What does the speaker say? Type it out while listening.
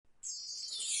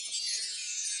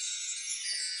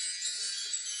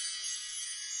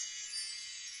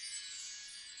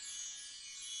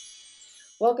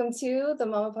Welcome to the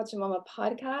Mama Pachamama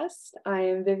podcast. I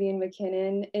am Vivian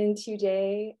McKinnon, and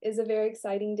today is a very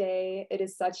exciting day. It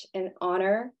is such an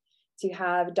honor to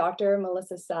have Dr.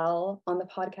 Melissa Sell on the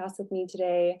podcast with me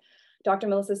today. Dr.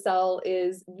 Melissa Sell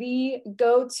is the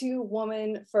go-to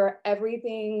woman for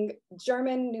everything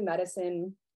German New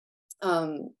Medicine.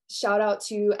 Shout out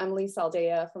to Emily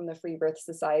Saldea from the Free Birth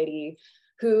Society,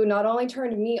 who not only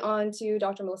turned me on to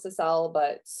Dr. Melissa Sell,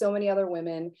 but so many other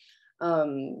women.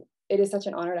 It is such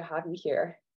an honor to have you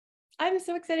here. I'm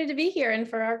so excited to be here and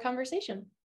for our conversation.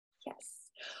 Yes.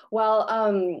 Well,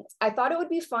 I thought it would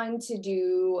be fun to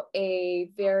do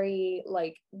a very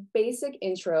basic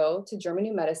intro to German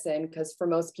New Medicine, because for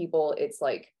most people, it's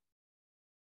like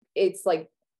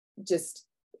just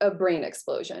a brain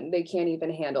explosion. They can't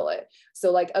even handle it.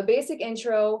 So like a basic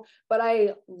intro, but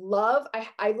I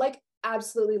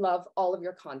absolutely love all of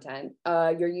your content.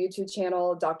 Your YouTube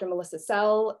channel, Dr. Melissa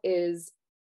Sell, is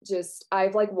just,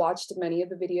 I've watched many of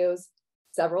the videos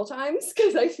several times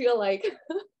because I feel like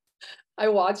I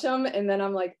watch them and then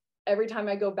I'm like, every time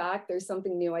I go back, there's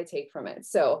something new I take from it.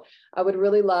 So I would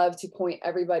really love to point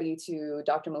everybody to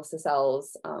Dr. Melissa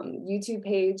Sell's YouTube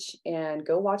page and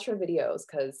go watch her videos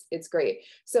because it's great.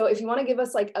 So if you want to give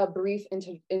us a brief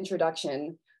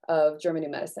introduction of German New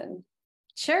Medicine.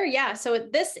 Sure, yeah. So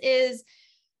this is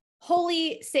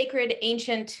holy, sacred,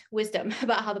 ancient wisdom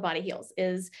about how the body heals.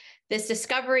 Is this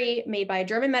discovery made by a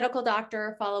German medical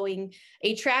doctor following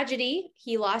a tragedy.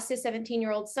 He lost his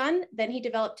 17-year-old son, then he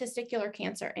developed testicular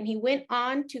cancer, and he went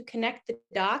on to connect the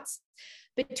dots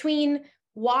between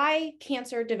why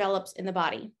cancer develops in the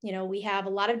body. You know, we have a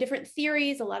lot of different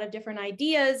theories, a lot of different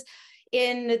ideas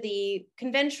in the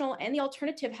conventional and the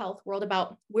alternative health world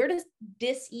about where does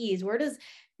dis-ease, where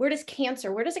does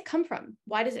cancer, where does it come from?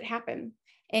 Why does it happen?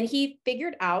 And he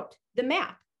figured out the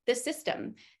map, the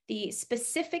system, the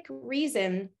specific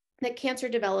reason that cancer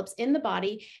develops in the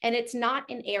body. And it's not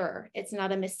an error. It's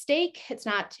not a mistake. It's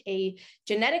not a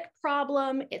genetic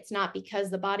problem. It's not because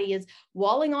the body is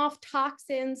walling off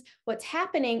toxins. What's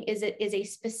happening is it is a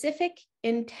specific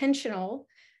intentional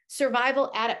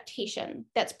survival adaptation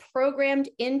that's programmed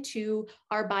into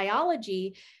our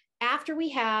biology after we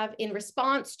have in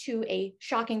response to a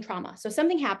shocking trauma. So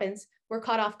something happens, we're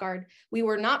caught off guard. We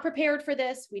were not prepared for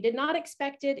this. We did not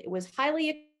expect it. It was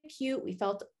highly acute. We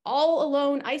felt all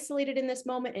alone, isolated in this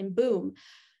moment, and boom,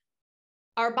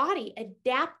 our body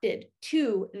adapted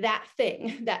to that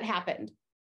thing that happened.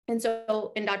 And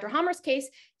so in Dr. Hammer's case,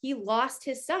 he lost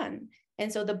his son.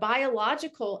 And so the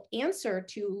biological answer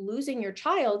to losing your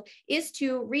child is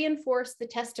to reinforce the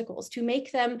testicles, to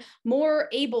make them more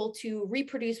able to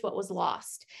reproduce what was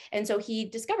lost. And so he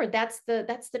discovered that's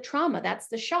the trauma, that's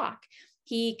the shock.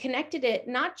 He connected it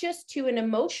not just to an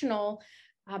emotional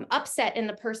upset in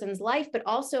the person's life, but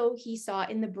also he saw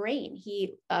in the brain.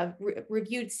 He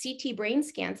reviewed CT brain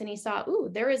scans and he saw, ooh,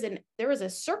 there is a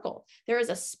circle, there is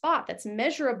a spot that's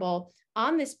measurable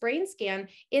on this brain scan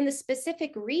in the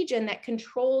specific region that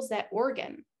controls that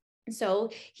organ.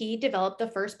 So he developed the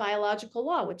first biological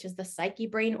law, which is the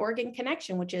psyche-brain organ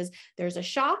connection, which is there's a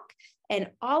shock, and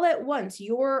all at once,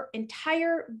 your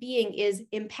entire being is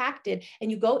impacted and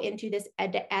you go into this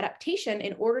adaptation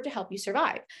in order to help you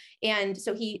survive. And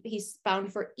so he's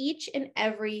found for each and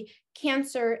every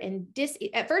cancer and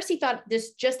at first he thought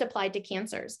this just applied to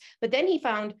cancers, but then he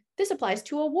found this applies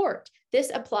to a wart.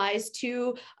 This applies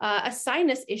to a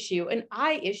sinus issue, an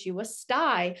eye issue, a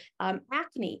sty,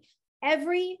 acne.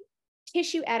 Every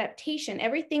tissue adaptation,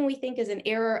 everything we think is an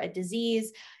error, a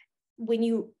disease, when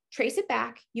you trace it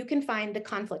back, you can find the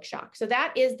conflict shock. So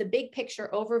that is the big picture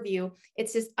overview.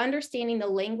 It's just understanding the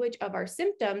language of our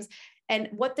symptoms and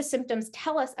what the symptoms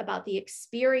tell us about the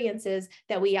experiences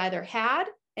that we either had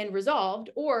and resolved,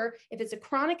 or if it's a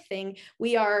chronic thing,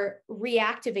 we are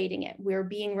reactivating it. We're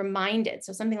being reminded.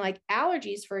 So something like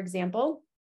allergies, for example,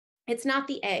 it's not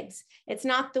the eggs, it's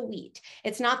not the wheat,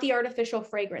 it's not the artificial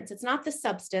fragrance, it's not the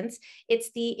substance,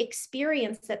 it's the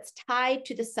experience that's tied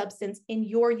to the substance in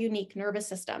your unique nervous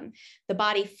system. The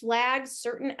body flags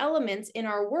certain elements in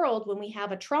our world when we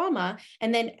have a trauma,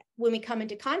 and then when we come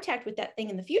into contact with that thing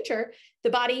in the future,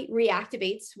 the body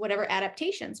reactivates whatever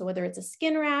adaptation. So whether it's a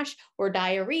skin rash or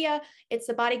diarrhea, it's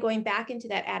the body going back into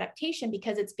that adaptation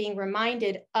because it's being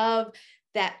reminded of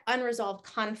that unresolved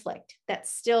conflict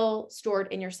that's still stored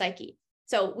in your psyche.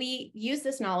 So we use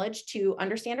this knowledge to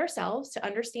understand ourselves, to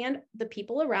understand the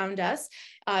people around us,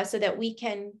 so that we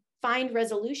can find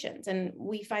resolutions. And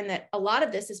we find that a lot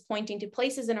of this is pointing to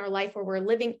places in our life where we're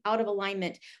living out of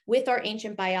alignment with our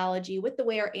ancient biology, with the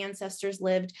way our ancestors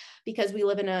lived, because we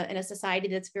live in a society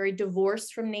that's very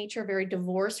divorced from nature, very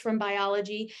divorced from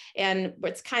biology, and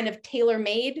it's kind of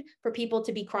tailor-made for people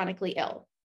to be chronically ill.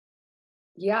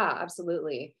 Yeah,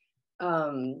 absolutely.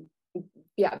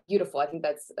 Yeah, beautiful. I think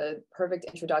that's a perfect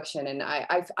introduction. And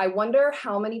I wonder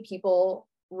how many people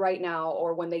right now,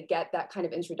 or when they get that kind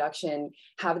of introduction,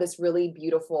 have this really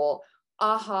beautiful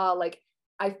aha. Like,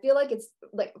 I feel like it's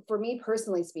like, for me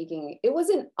personally speaking, it was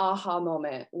an aha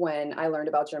moment when I learned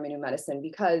about German New Medicine,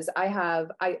 because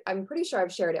I'm pretty sure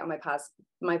I've shared it on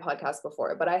my podcast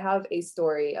before, but I have a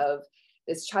story of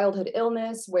this childhood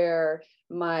illness where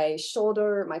my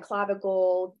shoulder, my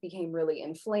clavicle became really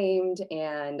inflamed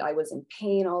and I was in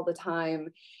pain all the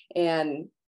time, and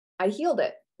I healed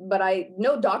it. But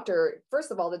no doctor, first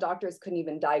of all, the doctors couldn't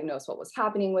even diagnose what was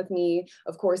happening with me.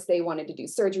 Of course, they wanted to do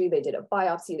surgery. They did a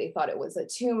biopsy. They thought it was a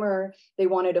tumor. They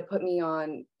wanted to put me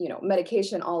on,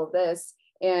 medication, all of this.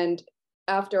 And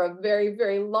after a very,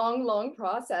 very long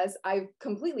process, I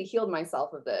completely healed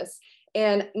myself of this.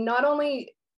 And not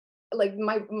only like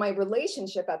my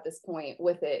relationship at this point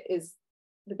with it is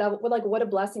that, like, what a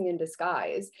blessing in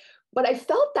disguise. But I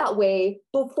felt that way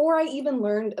before I even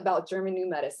learned about German New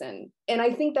Medicine. And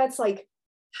I think that's like,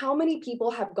 how many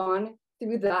people have gone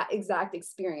through that exact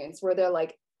experience where they're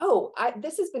like, oh,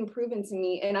 this has been proven to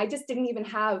me, and I just didn't even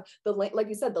have like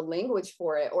you said, the language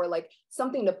for it, or like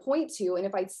something to point to. And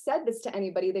if I said this to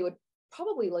anybody, they would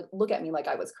probably like look at me like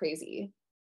I was crazy.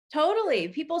 Totally.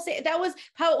 People say that was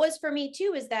how it was for me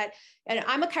too, is that, and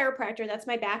I'm a chiropractor, that's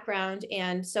my background.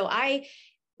 And so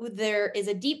there is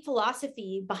a deep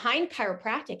philosophy behind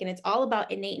chiropractic, and it's all about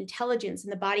innate intelligence,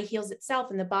 and the body heals itself,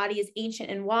 and the body is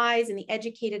ancient and wise, and the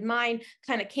educated mind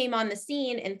kind of came on the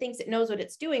scene and thinks it knows what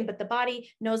it's doing, but the body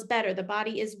knows better. The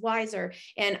body is wiser.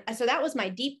 And so that was my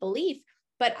deep belief.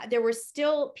 But there were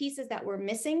still pieces that were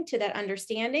missing to that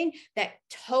understanding that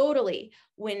totally,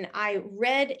 when I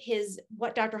read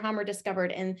what Dr. Hammer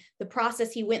discovered and the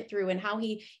process he went through and how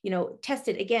he,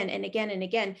 tested again and again and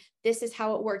again, this is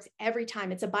how it works every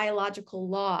time. It's a biological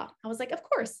law. I was like, of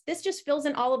course, this just fills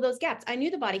in all of those gaps. I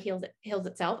knew the body heals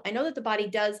itself. I know that the body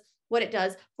does what it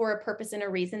does for a purpose and a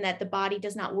reason, that the body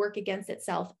does not work against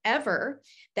itself ever,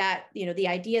 that, the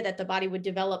idea that the body would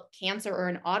develop cancer or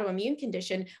an autoimmune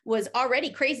condition was already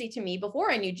crazy to me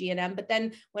before I knew GNM. But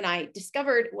then when I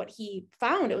discovered what he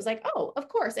found, it was like, oh, of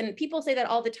course. And people say that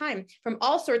all the time from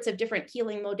all sorts of different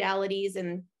healing modalities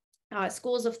and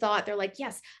schools of thought. They're like,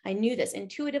 yes, I knew this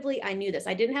intuitively. I knew this.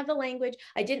 I didn't have the language.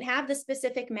 I didn't have the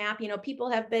specific map.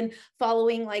 People have been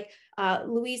following like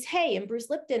Louise Hay and Bruce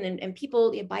Lipton and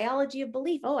people, biology of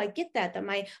belief. Oh, I get that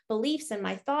my beliefs and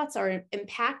my thoughts are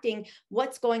impacting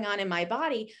what's going on in my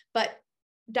body. But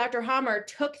Dr. Hammer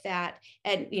took that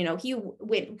and, he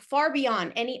went far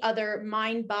beyond any other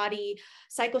mind body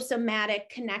psychosomatic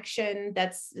connection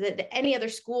that any other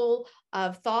school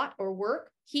of thought or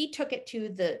work. He took it to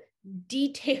the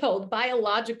detailed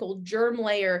biological germ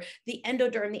layer, the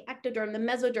endoderm, the ectoderm, the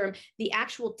mesoderm, the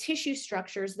actual tissue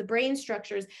structures, the brain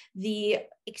structures, the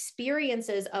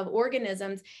experiences of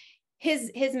organisms.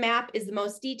 His map is the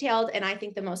most detailed and I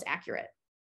think the most accurate.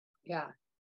 Yeah.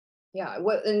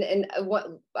 What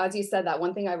as you said, that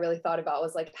one thing I really thought about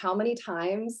was like, how many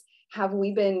times have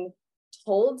we been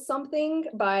told something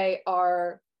by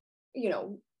our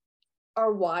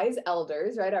wise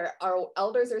elders, right? Our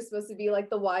elders are supposed to be like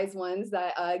the wise ones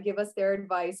that give us their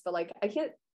advice, but like, I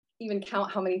can't even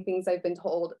count how many things I've been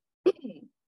told.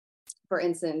 For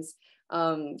instance,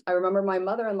 I remember my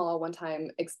mother-in-law one time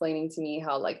explaining to me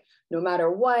how, like, no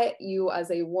matter what, you as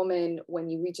a woman, when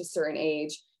you reach a certain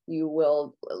age, you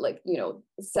will, like,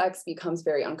 sex becomes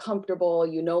very uncomfortable.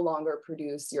 You no longer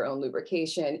produce your own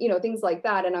lubrication, things like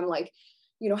that. And I'm like,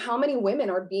 how many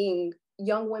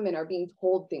young women are being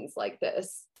told things like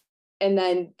this, and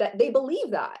then that they believe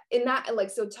that. And that,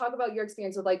 like, so talk about your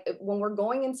experience with, like, when we're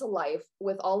going into life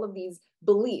with all of these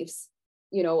beliefs,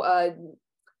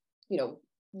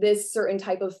 this certain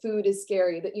type of food is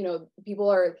scary, that, people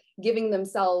are giving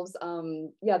themselves,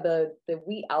 the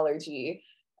wheat allergy,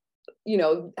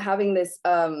 having this,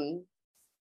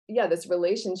 this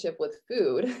relationship with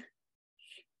food,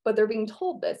 but they're being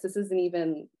told this isn't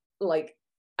even like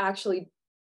actually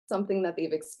something that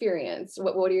they've experienced.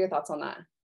 What are your thoughts on that?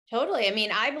 Totally. I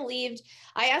mean,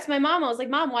 I asked my mom, I was like,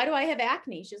 Mom, why do I have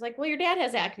acne? She's like, well, your dad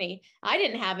has acne. I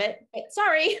didn't have it, but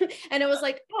sorry. And it was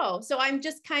like, oh, so I'm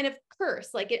just kind of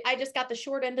cursed. Like I just got the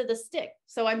short end of the stick.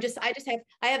 So I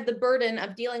have the burden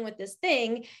of dealing with this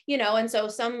thing, and so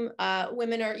some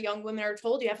young women are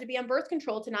told you have to be on birth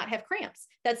control to not have cramps.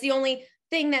 That's the only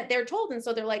thing that they're told. And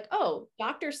so they're like, oh,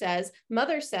 doctor says,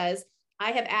 mother says,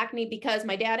 I have acne because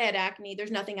my dad had acne. There's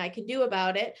nothing I could do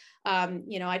about it.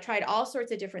 I tried all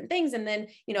sorts of different things. And then,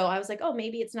 I was like, oh,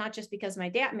 maybe it's not just because my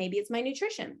dad, maybe it's my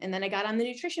nutrition. And then I got on the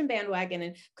nutrition bandwagon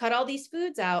and cut all these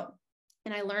foods out.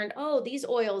 And I learned, oh, these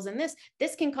oils and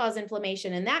this can cause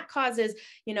inflammation, and that causes,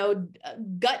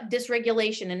 gut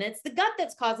dysregulation, and it's the gut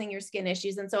that's causing your skin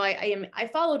issues. And so I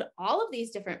followed all of these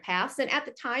different paths, and at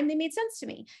the time they made sense to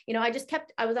me.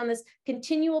 I was on this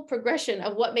continual progression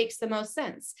of what makes the most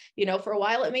sense. For a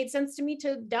while it made sense to me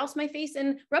to douse my face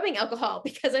in rubbing alcohol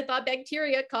because I thought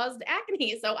bacteria caused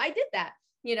acne. So I did that.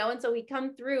 And so we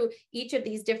come through each of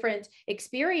these different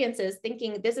experiences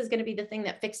thinking this is going to be the thing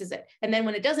that fixes it. And then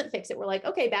when it doesn't fix it, we're like,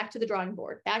 okay, back to the drawing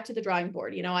board.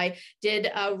 I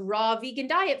did a raw vegan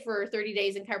diet for 30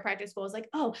 days in chiropractic school. I was like,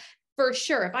 oh, for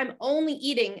sure, if I'm only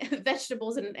eating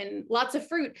vegetables and lots of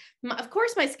fruit, of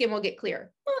course my skin will get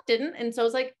clear. Well, it didn't. And so I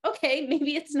was like, okay,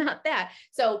 maybe it's not that.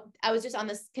 So I was just on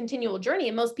this continual journey,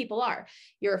 and most people are.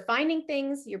 You're finding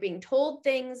things, you're being told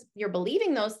things, you're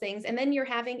believing those things, and then you're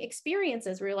having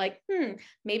experiences where you're like,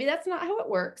 maybe that's not how it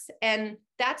works. And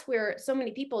that's where so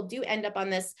many people do end up on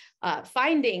this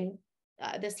finding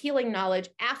this healing knowledge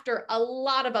after a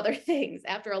lot of other things,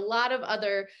 after a lot of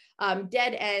other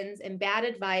dead ends and bad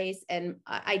advice and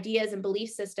ideas and belief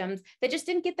systems that just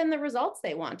didn't get them the results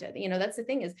they wanted. That's the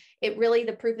thing, is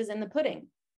the proof is in the pudding.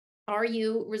 Are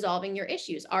you resolving your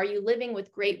issues? Are you living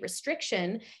with great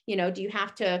restriction? Do you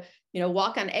have to,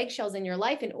 walk on eggshells in your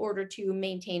life in order to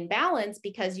maintain balance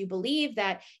because you believe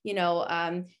that,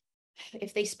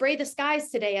 if they spray the skies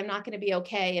today, I'm not going to be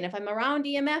okay. And if I'm around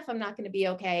EMF, I'm not going to be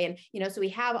okay. And, so we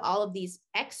have all of these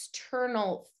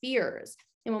external fears.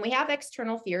 And when we have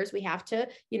external fears, we have to,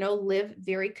 live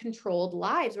very controlled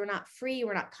lives. We're not free.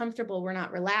 We're not comfortable. We're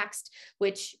not relaxed,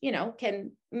 which,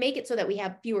 can make it so that we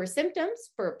have fewer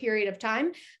symptoms for a period of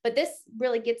time. But this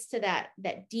really gets to that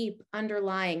deep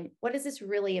underlying, what is this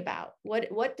really about?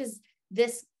 What does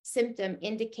this symptom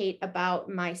indicate about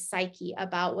my psyche,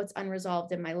 about what's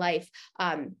unresolved in my life?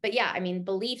 But yeah,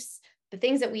 beliefs, the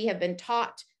things that we have been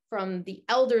taught from the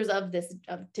elders of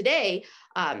today,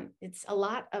 it's a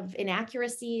lot of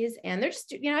inaccuracies, and they're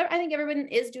just, I think everyone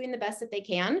is doing the best that they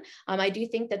can. I do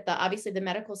think that obviously the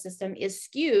medical system is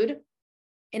skewed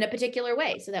in a particular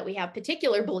way, so that we have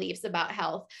particular beliefs about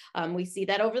health. We see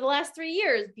that over the last 3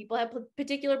 years, people have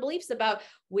particular beliefs about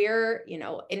where,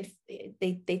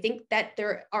 they think that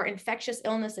there are infectious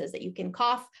illnesses, that you can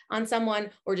cough on someone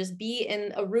or just be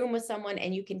in a room with someone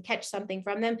and you can catch something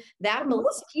from them. That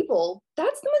most people,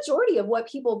 that's the majority of what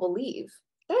people believe.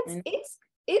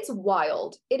 It's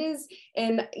wild. It is.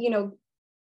 And,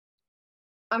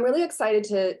 I'm really excited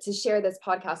to share this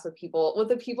podcast with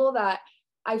the people that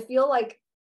I feel like,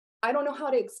 I don't know how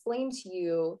to explain to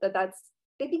you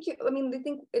they think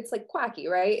it's like quacky,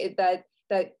 right? That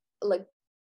like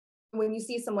when you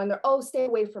see someone, they're, oh, stay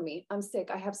away from me. I'm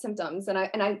sick. I have symptoms. And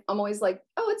I'm always like,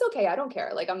 oh, it's okay. I don't care.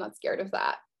 Like, I'm not scared of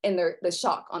that. And the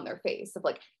shock on their face of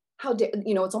like, how dare,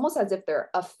 it's almost as if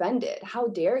they're offended. How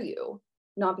dare you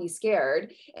not be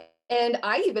scared? And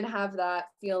I even have that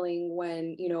feeling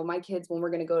when, my kids, when we're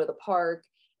going to go to the park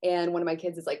and one of my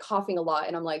kids is like coughing a lot.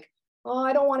 And I'm like, oh,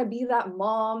 I don't want to be that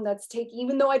mom that's taking,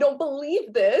 even though I don't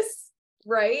believe this,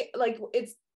 right? Like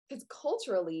it's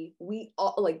culturally, we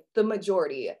all, like the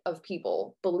majority of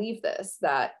people believe this,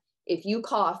 that if you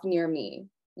cough near me,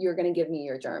 you're going to give me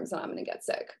your germs and I'm going to get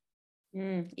sick.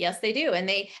 Yes, they do. And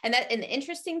the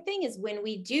interesting thing is when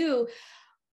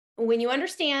you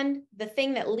understand the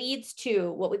thing that leads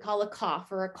to what we call a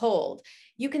cough or a cold,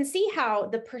 you can see how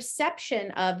the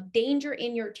perception of danger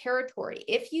in your territory,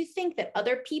 if you think that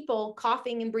other people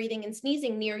coughing and breathing and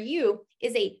sneezing near you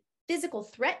is a physical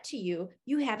threat to you,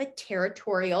 you have a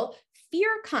territorial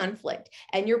fear conflict,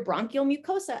 and your bronchial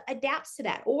mucosa adapts to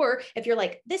that. Or if you're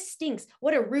like, this stinks,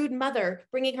 what a rude mother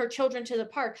bringing her children to the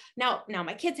park. Now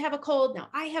my kids have a cold, now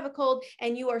I have a cold,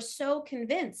 and you are so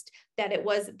convinced that it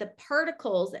was the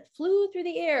particles that flew through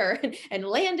the air and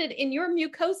landed in your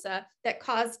mucosa that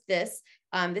caused this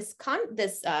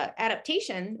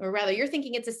adaptation, or rather you're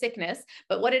thinking it's a sickness,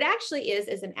 but what it actually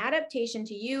is an adaptation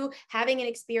to you having an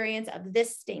experience of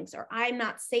this stinks, or I'm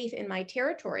not safe in my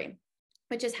territory.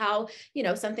 which is how,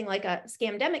 something like a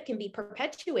scamdemic can be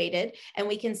perpetuated. And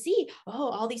we can see, oh,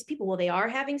 all these people, well, they are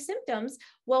having symptoms.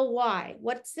 Well, why?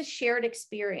 What's the shared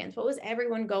experience? What was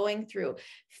everyone going through?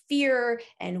 Fear,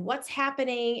 and what's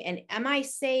happening, and am I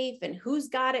safe, and who's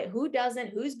got it, who doesn't,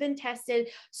 who's been tested?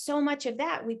 So much of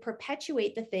that, we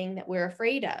perpetuate the thing that we're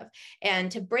afraid of. And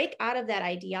to break out of that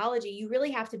ideology, you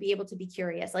really have to be able to be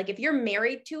curious. Like if you're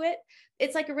married to it,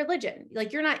 it's like a religion.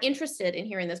 Like you're not interested in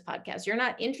hearing this podcast. You're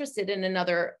not interested in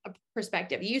another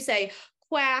perspective. You say,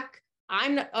 quack,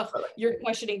 I'm not, you're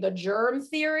questioning the germ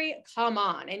theory. Come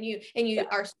on. And you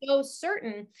are so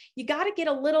certain. You got to get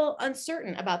a little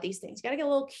uncertain about these things. You got to get a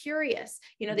little curious.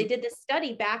 They did this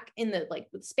study back in the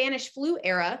Spanish flu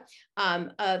era,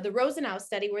 the Rosenau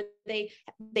study, where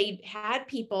they had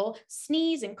people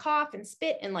sneeze and cough and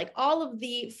spit and all of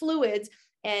the fluids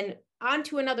and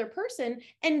onto another person.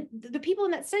 And the people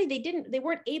in that study, they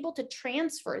weren't able to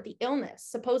transfer the illness,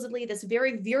 supposedly this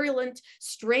very virulent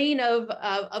strain of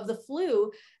the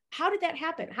flu. How did that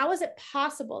happen? How is it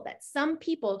possible that some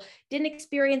people didn't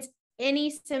experience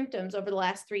any symptoms over the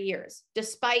last 3 years,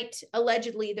 despite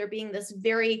allegedly there being this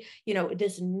very,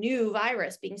 this new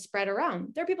virus being spread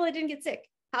around? There are people that didn't get sick.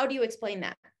 How do you explain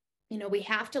that? We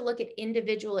have to look at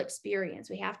individual experience.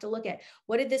 We have to look at,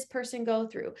 what did this person go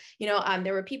through?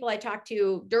 There were people I talked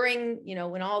to during,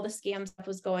 when all the scam stuff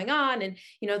was going on, and,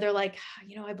 they're like,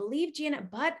 I believe Janet,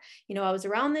 but, I was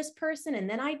around this person and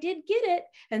then I did get it.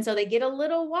 And so they get a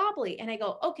little wobbly, and I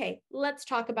go, okay, let's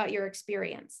talk about your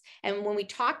experience. And when we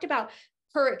talked about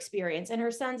her experience and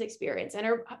her son's experience and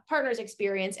her partner's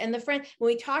experience and the friend,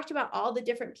 when we talked about all the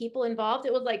different people involved,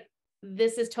 it was like,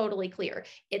 this is totally clear.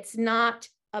 It's not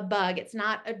a bug. It's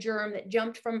not a germ that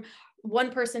jumped from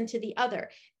one person to the other.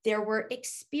 There were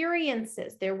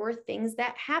experiences. There were things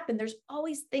that happened. There's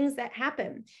always things that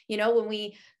happen.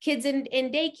 When kids in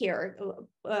daycare,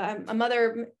 a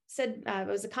mother said, it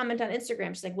was a comment on Instagram.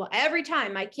 She's like, well, every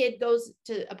time my kid goes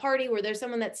to a party where there's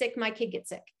someone that's sick, my kid gets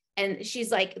sick. And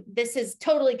she's like, this has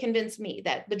totally convinced me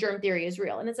that the germ theory is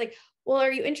real. And it's like, well,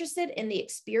 are you interested in the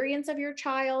experience of your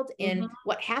child, in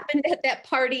what happened at that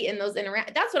party, in those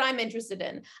interactions? That's what I'm interested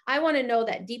in. I want to know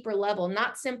that deeper level,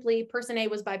 not simply person A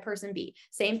was by person B.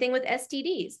 Same thing with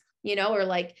STDs,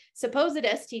 or supposed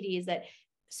STDs, that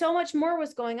so much more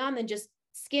was going on than just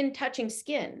skin touching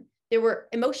skin. There were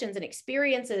emotions and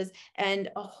experiences and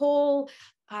a whole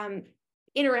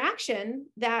interaction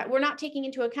that we're not taking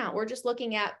into account. We're just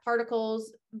looking at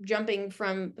particles jumping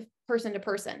from person to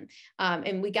person.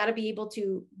 And we got to be able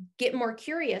to get more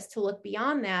curious to look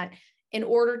beyond that in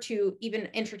order to even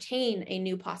entertain a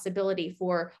new possibility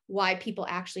for why people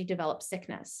actually develop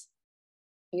sickness.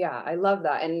 Yeah, I love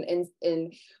that.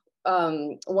 And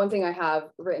one thing I have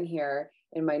written here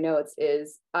in my notes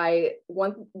is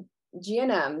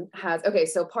GNM has, okay,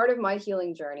 so part of my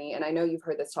healing journey, and I know you've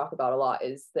heard this talk about a lot,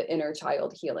 is the inner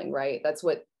child healing, right? That's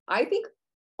what I think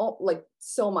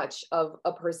so much of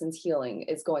a person's healing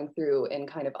is going through, and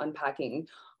kind of unpacking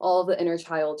all the inner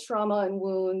child trauma and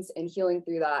wounds and healing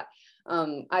through that.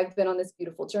 I've been on this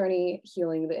beautiful journey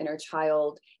healing the inner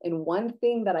child. And one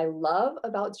thing that I love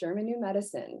about German New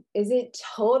Medicine is it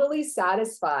totally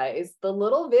satisfies the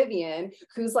little Vivian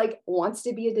who's wants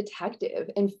to be a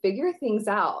detective and figure things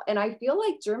out. And I feel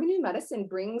like German New Medicine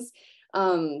brings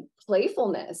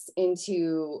playfulness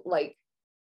into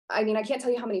I can't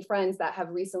tell you how many friends that have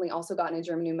recently also gotten a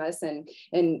German New Medicine,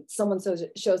 and someone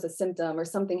shows a symptom or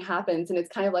something happens, and it's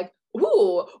kind of like,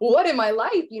 ooh, what in my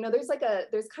life?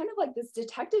 There's kind of this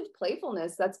detective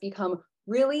playfulness that's become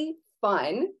really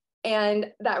fun.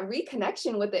 And that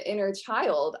reconnection with the inner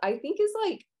child, I think, is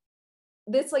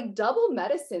this double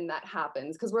medicine that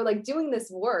happens, because we're doing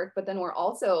this work, but then we're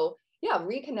also,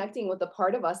 reconnecting with the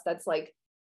part of us that's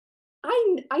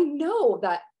I know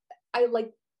that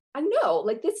I know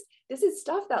this is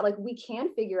stuff that we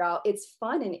can figure out. It's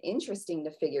fun and interesting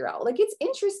to figure out. It's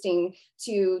interesting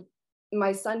to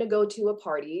my son to go to a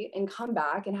party and come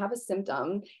back and have a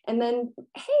symptom. And then,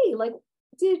 hey,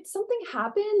 did something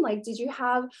happen? Did you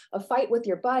have a fight with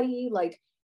your buddy?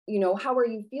 How are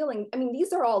you feeling?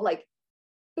 These are all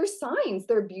they're signs.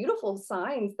 They're beautiful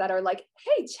signs that are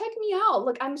hey, check me out.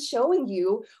 Look, I'm showing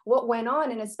you what went on.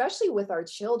 And especially with our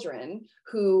children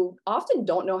who often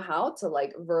don't know how to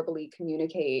verbally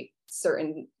communicate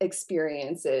certain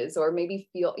experiences, or maybe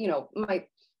feel, might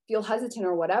feel hesitant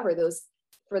or whatever. Those,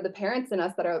 for the parents in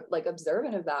us that are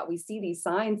observant of that, we see these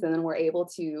signs, and then we're able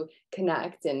to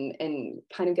connect and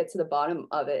kind of get to the bottom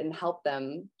of it and help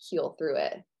them heal through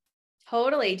it.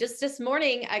 Totally. Just this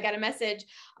morning, I got a message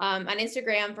on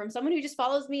Instagram from someone who just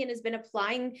follows me and has been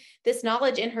applying this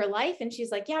knowledge in her life. And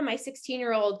she's like, yeah, my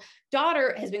 16-year-old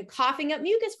daughter has been coughing up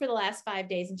mucus for the last 5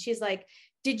 days. And she's like,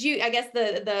 did you, I guess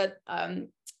the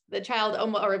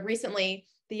child or recently,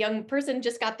 the young person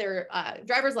just got their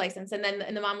driver's license. And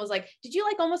then the mom was like, did you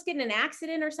like almost get in an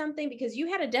accident or something? Because you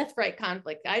had a death threat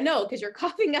conflict. I know, because you're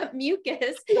coughing up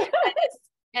mucus.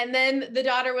 And then the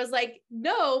daughter was like,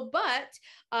 no, but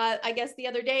I guess the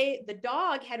other day, the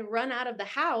dog had run out of the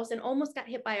house and almost got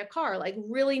hit by a car, like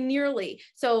really nearly.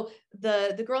 So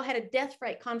the girl had a death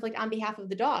threat conflict on behalf of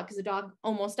the dog because the dog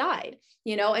almost died,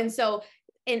 and so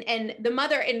and the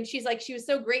mother, and she's like, she was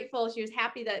so grateful. She was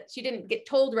happy that she didn't get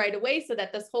told right away. So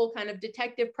that this whole kind of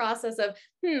detective process of,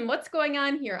 what's going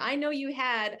on here? I know you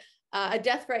had a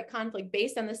death threat conflict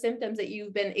based on the symptoms that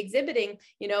you've been exhibiting.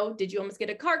 Did you almost get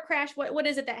a car crash? What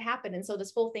is it that happened? And so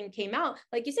this whole thing came out.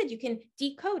 Like you said, you can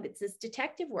decode. It's this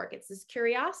detective work. It's this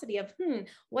curiosity of,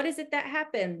 what is it that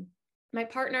happened? My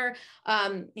partner,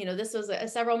 this was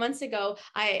several months ago.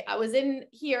 I was in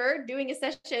here doing a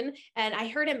session and I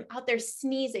heard him out there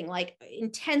sneezing like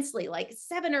intensely, like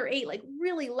 7 or 8, like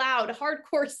really loud,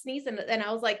 hardcore sneezing. And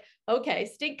I was like, okay,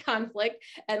 stink conflict.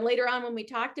 And later on, when we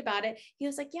talked about it, he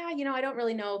was like, yeah, I don't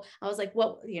really know. I was like,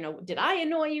 what, did I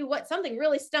annoy you? What, something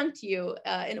really stunk to you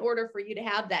in order for you to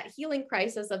have that healing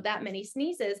crisis of that many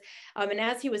sneezes? And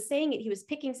as he was saying it, he was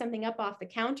picking something up off the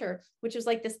counter, which was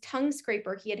like this tongue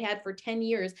scraper he had for 10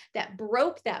 years that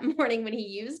broke that morning when he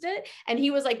used it. And he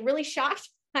was like really shocked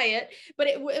by it, but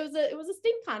it was a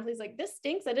stink conflict. He's like, this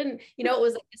stinks. I didn't, it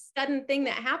was like a sudden thing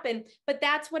that happened, but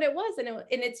that's what it was. And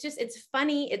it's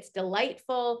funny. It's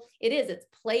delightful. It's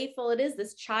playful. It is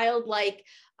this childlike,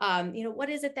 what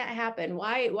is it that happened?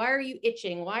 Why are you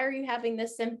itching? Why are you having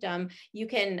this symptom? You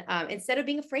can, instead of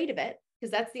being afraid of it,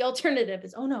 because that's the alternative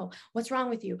is, oh no, what's wrong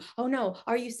with you? Oh no,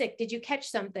 are you sick? Did you catch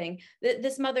something?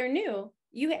 This mother knew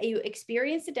you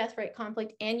experienced a death threat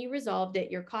conflict and you resolved it.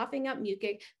 You're coughing up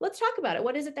mucus. Let's talk about it.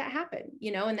 What is it that happened?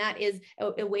 And that is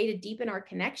a way to deepen our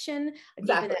connection,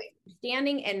 deepen that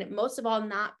understanding, and most of all,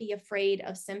 not be afraid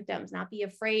of symptoms, not be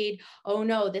afraid. Oh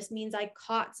no, this means I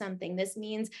caught something. This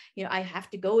means, I have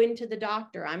to go into the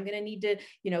doctor. I'm going to need to,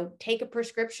 take a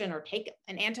prescription or take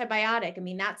an antibiotic. I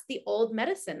mean, that's the old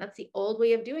medicine. That's the old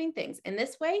way of doing things. In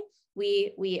this way,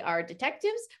 we are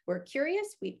detectives, we're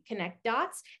curious, we connect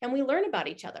dots, and we learn about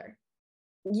each other.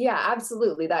 Yeah,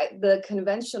 absolutely. That the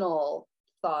conventional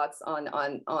thoughts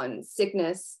on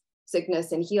sickness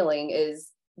and healing is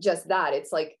just that.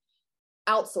 It's like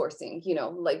outsourcing,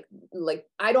 like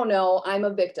I don't know, I'm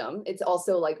a victim. It's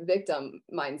also like victim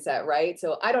mindset, right?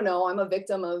 So I don't know, I'm a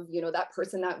victim of, that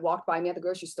person that walked by me at the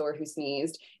grocery store who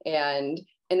sneezed,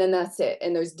 and then that's it.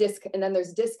 And there's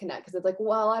disconnect because it's like,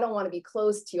 well, I don't want to be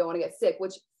close to you. I want to get sick,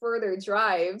 which further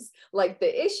drives like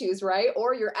the issues, right?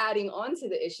 Or you're adding on to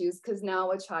the issues because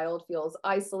now a child feels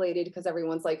isolated because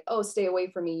everyone's like, oh, stay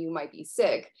away from me, you might be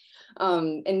sick.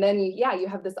 And then you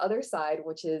have this other side,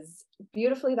 which is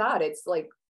beautifully that. It's like,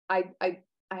 I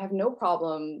have no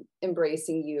problem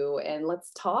embracing you, and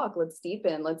let's talk, let's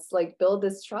deepen, let's like build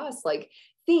this trust. Like,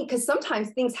 because sometimes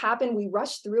things happen, we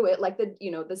rush through it, like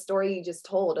the story you just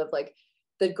told of like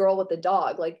the girl with the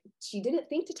dog. Like, she didn't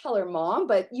think to tell her mom,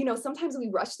 but sometimes we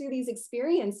rush through these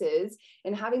experiences,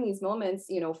 and having these moments,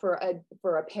 for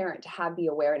a parent to have the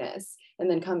awareness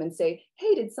and then come and say,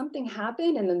 hey, did something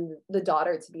happen? And then the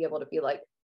daughter to be able to be like,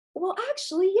 well,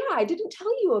 actually, yeah, I didn't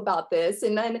tell you about this.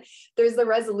 And then there's the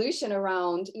resolution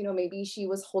around, maybe she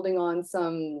was holding on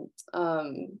some,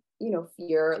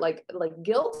 fear, like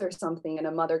guilt or something. And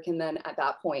a mother can then at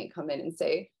that point come in and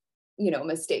say,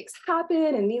 mistakes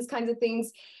happen and these kinds of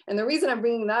things. And the reason I'm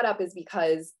bringing that up is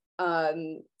because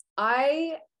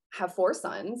I have 4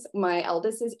 sons. My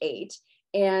eldest is 8.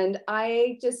 And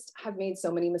I just have made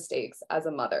so many mistakes as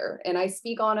a mother. And I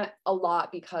speak on it a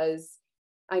lot because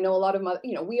I know a lot of mothers,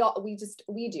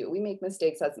 we make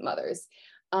mistakes as mothers.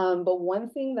 But one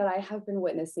thing that I have been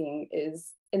witnessing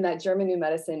is in that German New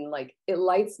Medicine, like it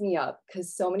lights me up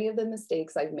because so many of the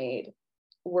mistakes I've made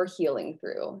we're healing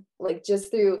through, like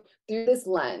just through this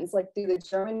lens, like through the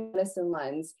German medicine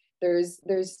lens, there's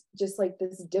just like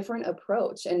this different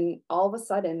approach. And all of a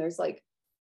sudden there's like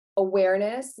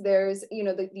awareness, there's,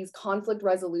 these conflict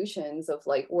resolutions of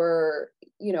like,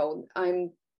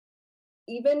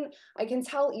 I can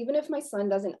tell, even if my son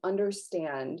doesn't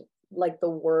understand like the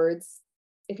words,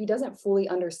 if he doesn't fully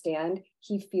understand,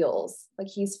 he feels like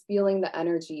he's feeling the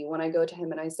energy when I go to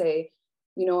him and I say,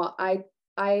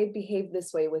 I behaved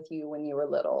this way with you when you were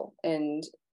little, and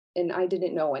I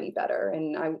didn't know any better.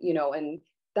 And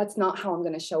that's not how I'm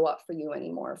going to show up for you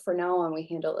anymore. For now on, we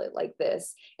handle it like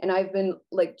this. And I've been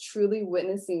like truly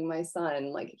witnessing my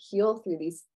son like heal through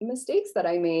these mistakes that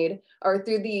I made, or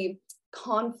through the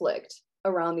conflict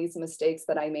around these mistakes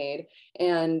that I made.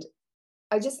 And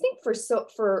I just think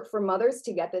for mothers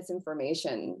to get this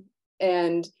information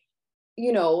and,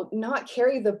 you know, not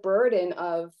carry the burden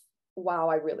of, wow,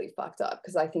 I really fucked up.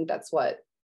 Because I think that's what,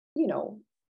 you know,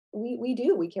 we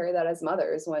do. We carry that as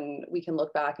mothers when we can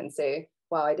look back and say,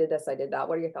 wow, I did this, I did that.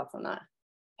 What are your thoughts on that?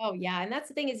 Oh yeah. And that's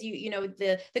the thing is you know,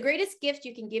 the greatest gift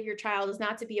you can give your child is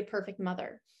not to be a perfect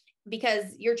mother, because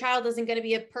your child isn't going to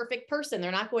be a perfect person.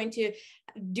 They're not going to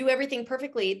do everything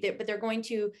perfectly, but they're going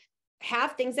to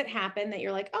have things that happen that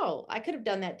you're like, oh, I could have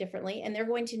done that differently. And they're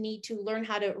going to need to learn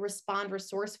how to respond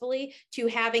resourcefully to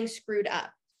having screwed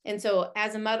up. And so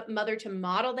as a mother, to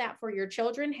model that for your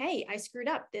children, hey, I screwed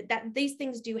up, that these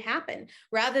things do happen,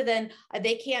 rather than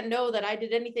they can't know that I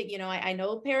did anything. You know, I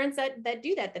know parents that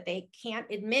do that they can't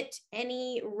admit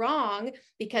any wrong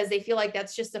because they feel like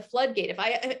that's just a floodgate. If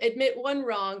I admit one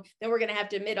wrong, then we're going to have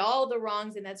to admit all the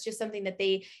wrongs. And that's just something that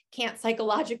they can't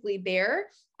psychologically bear.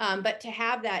 But to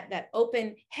have that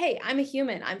open, hey, I'm a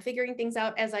human. I'm figuring things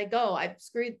out as I go. I've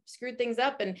screwed things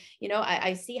up, and you know,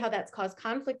 I see how that's caused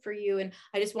conflict for you, and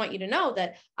I just want you to know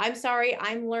that I'm sorry.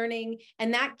 I'm learning,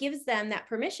 and that gives them that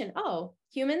permission. Oh,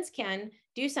 humans can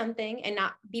do something and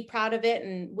not be proud of it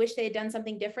and wish they had done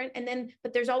something different. And then,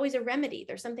 but there's always a remedy.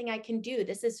 There's something I can do.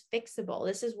 This is fixable.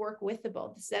 This is work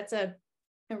withable. That's a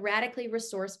radically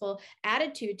resourceful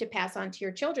attitude to pass on to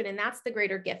your children. And that's the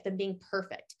greater gift than being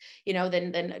perfect, you know,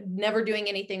 than never doing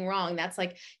anything wrong. That's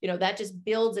like, you know, that just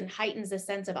builds and heightens the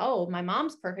sense of, oh, my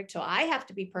mom's perfect, so I have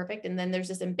to be perfect. And then there's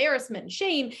this embarrassment and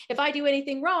shame if I do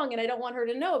anything wrong, and I don't want her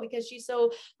to know because she's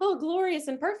so, oh, glorious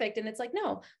and perfect. And it's like,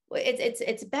 no,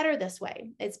 it's better this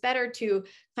way. It's better to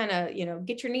kind of, you know,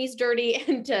 get your knees dirty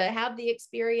and to have the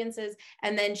experiences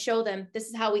and then show them this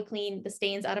is how we clean the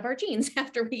stains out of our jeans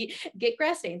after we get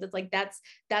grass stains. It's like, that's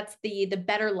the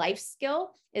better life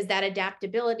skill, is that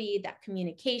adaptability, that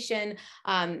communication.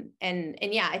 And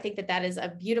yeah, I think that is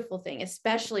a beautiful thing,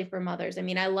 especially for mothers. I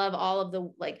mean, I love all of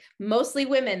the, like, mostly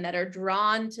women that are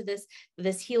drawn to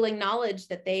this healing knowledge,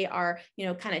 that they are, you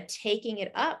know, kind of taking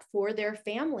it up for their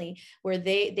family, where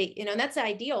they, you know, and that's the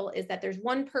ideal, is that there's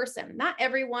one person. Not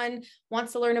everyone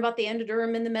wants to learn about the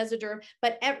endoderm and the mesoderm,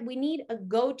 but we need a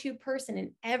go-to person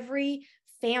in every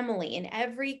family, in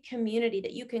every community,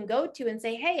 that you can go to and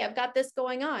say, hey, I've got this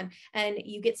going on. And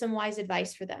you get some wise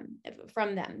advice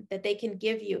from them that they can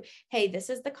give you. Hey, this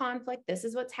is the conflict. This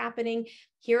is what's happening.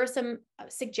 Here are some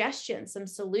suggestions, some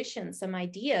solutions, some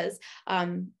ideas.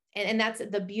 And that's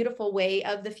the beautiful way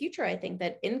of the future. I think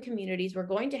that in communities, we're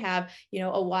going to have, you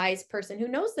know, a wise person who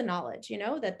knows the knowledge, you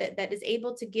know, that is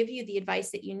able to give you the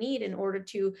advice that you need in order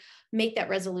to make that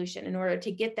resolution, in order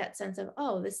to get that sense of,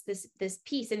 oh, this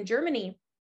peace. In Germany,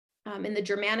 in the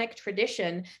Germanic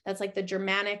tradition, that's like the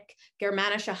Germanische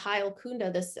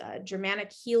Heilkunde, this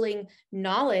Germanic healing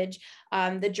knowledge.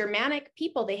 The Germanic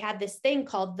people, they had this thing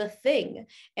called the Thing.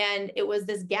 And it was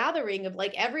this gathering of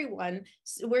like everyone,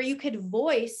 where you could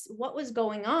voice what was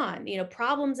going on, you know,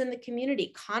 problems in the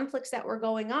community, conflicts that were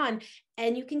going on,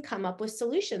 and you can come up with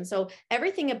solutions. So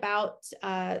everything about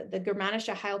the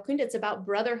Germanische Heilkunde, it's about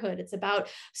brotherhood, it's about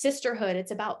sisterhood,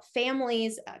 it's about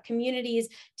families, communities,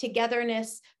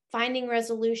 togetherness, finding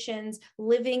resolutions,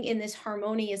 living in this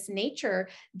harmonious nature.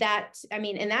 That, I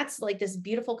mean, and that's like this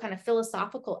beautiful kind of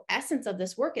philosophical essence of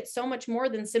this work. It's so much more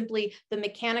than simply the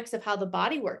mechanics of how the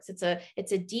body works. It's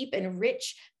a deep and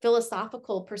rich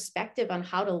philosophical perspective on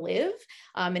how to live,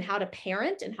 and how to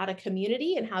parent, and how to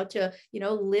community, and how to, you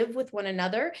know, live with one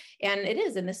another. And it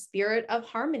is in the spirit of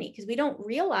harmony, because we don't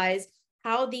realize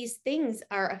how these things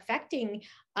are affecting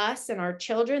us and our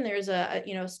children. There's a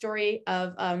you know, story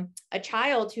of a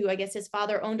child who, I guess his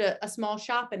father owned a small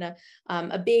shop, and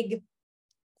a big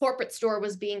corporate store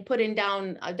was being put in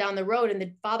down the road. And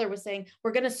the father was saying,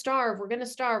 we're going to starve, we're going to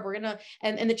starve, we're going to,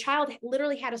 and the child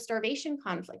literally had a starvation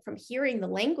conflict from hearing the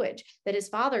language that his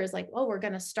father is like, oh, we're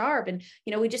going to starve. And,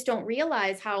 you know, we just don't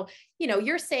realize how, you know,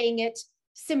 you're saying it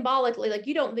symbolically, like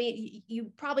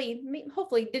you probably,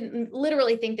 hopefully didn't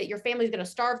literally think that your family's going to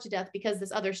starve to death because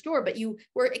this other store, but you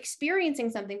were experiencing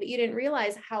something, but you didn't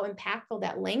realize how impactful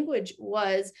that language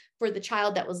was for the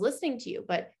child that was listening to you.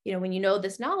 But, you know, when you know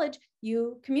this knowledge,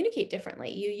 you communicate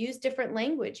differently, you use different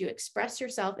language, you express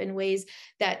yourself in ways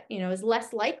that, you know, is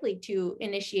less likely to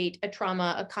initiate a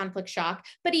trauma, a conflict shock.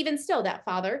 But even still, that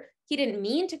father, He didn't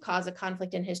mean to cause a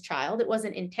conflict in his child. It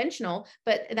wasn't intentional,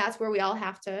 but that's where we all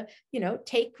have to,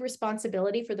 take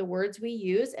responsibility for the words we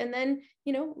use, and then,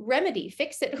 remedy,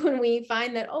 fix it when we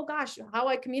find that, oh gosh, how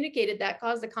I communicated that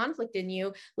caused a conflict in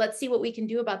you. Let's see what we can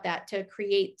do about that to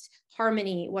create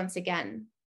harmony once again.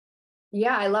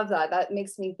 Yeah, I love that. That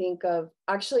makes me think of,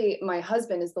 actually, my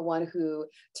husband is the one who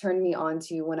turned me on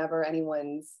to, whenever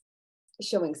anyone's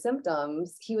showing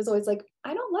symptoms, he was always like,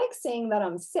 I don't like saying that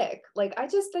I'm sick. Like, that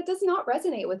does not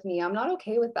resonate with me. I'm not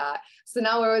okay with that. So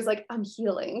now we're always like, I'm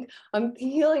healing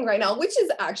right now, which is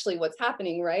actually what's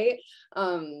happening, right?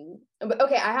 But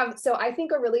okay, I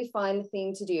think a really fun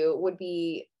thing to do would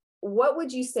be, what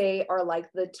would you say are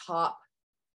like the top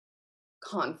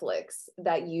conflicts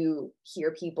that you hear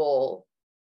people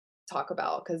talk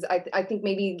about? Because I think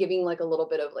maybe giving like a little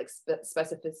bit of like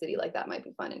specificity like that might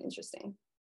be fun and interesting.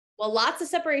 Well, lots of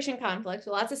separation conflicts,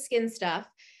 lots of skin stuff,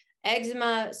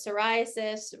 eczema,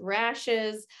 psoriasis,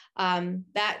 rashes,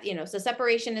 so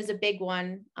separation is a big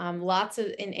one. Lots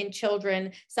of in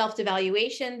children,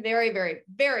 self-devaluation, very, very,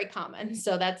 very common.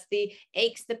 So that's the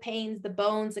aches, the pains, the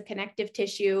bones, the connective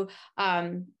tissue.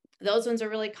 Those ones are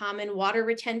really common. Water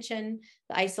retention,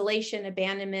 the isolation,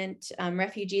 abandonment,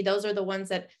 refugee. Those are the ones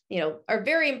that, are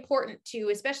very important too,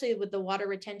 especially with the water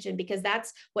retention, because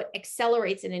that's what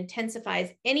accelerates and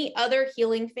intensifies any other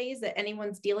healing phase that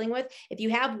anyone's dealing with. If you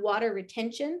have water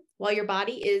retention while your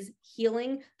body is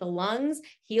healing the lungs,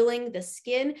 healing the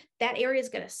skin, that area is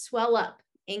going to swell up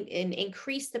and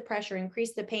increase the pressure,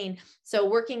 increase the pain. So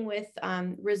working with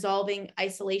resolving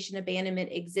isolation, abandonment,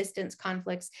 existence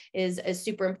conflicts is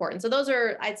super important. So those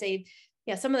are, I'd say,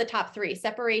 some of the top three: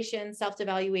 separation,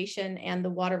 self-devaluation, and the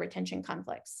water retention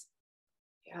conflicts.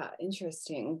 Yeah,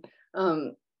 interesting.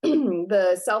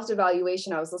 The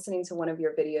self-devaluation, I was listening to one of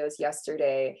your videos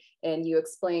yesterday, and you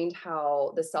explained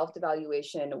how the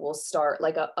self-devaluation will start,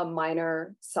 like a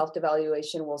minor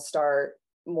self-devaluation will start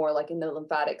more like in the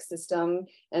lymphatic system,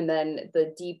 and then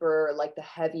the deeper, like the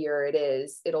heavier it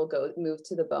is, it'll move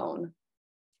to the bone.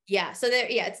 Yeah. So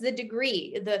it's the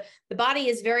degree. The body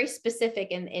is very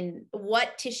specific in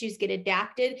what tissues get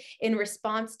adapted in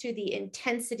response to the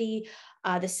intensity,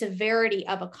 the severity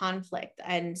of a conflict.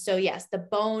 And so, yes, the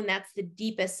bone, that's the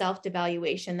deepest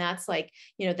self-devaluation. That's like,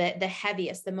 the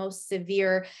heaviest, the most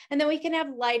severe. And then we can have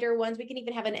lighter ones. We can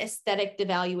even have an aesthetic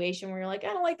devaluation where you're like,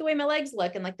 I don't like the way my legs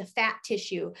look. And like the fat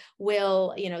tissue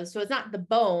will, so it's not the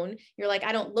bone. You're like,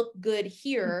 I don't look good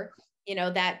here.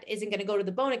 That isn't going to go to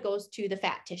the bone, it goes to the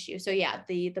fat tissue. So yeah,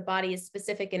 the body is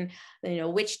specific in,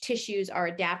 which tissues are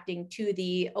adapting to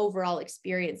the overall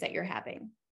experience that you're having.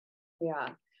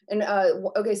 Yeah. And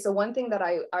okay, so one thing that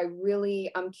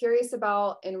I'm curious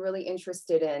about and really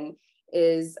interested in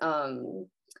is, and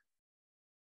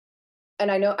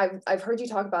I know I've heard you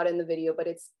talk about it in the video, but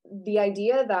it's the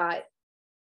idea that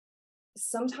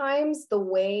sometimes the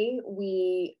way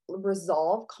we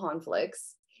resolve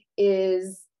conflicts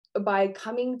is by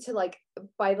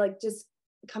just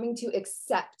coming to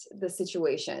accept the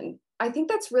situation. I think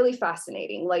that's really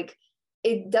fascinating. Like,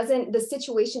 the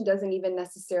situation doesn't even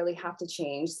necessarily have to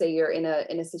change. Say you're in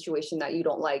a situation that you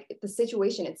don't like. The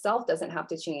situation itself doesn't have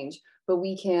to change, but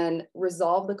we can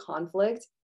resolve the conflict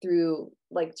through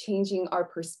like changing our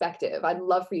perspective. I'd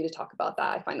love for you to talk about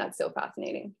that. I find that so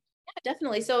fascinating. Yeah,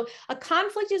 definitely. So a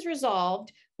conflict is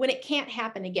resolved when it can't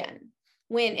happen again.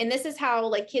 And this is how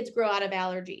like kids grow out of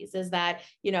allergies, is that,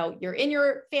 you're in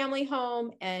your family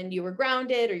home and you were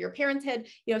grounded, or your parents had,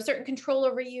 certain control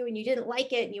over you and you didn't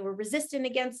like it and you were resistant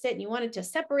against it and you wanted to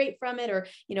separate from it, or,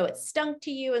 it stunk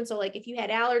to you. And so like, if you had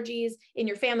allergies in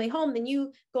your family home, then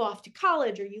you go off to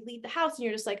college or you leave the house and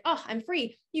you're just like, oh, I'm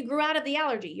free. You grew out of the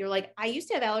allergy. You're like, I used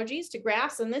to have allergies to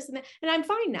grass and this and that, and I'm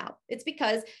fine now. It's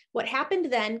because what happened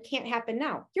then can't happen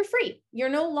now. You're free. You're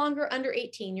no longer under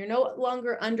 18. You're no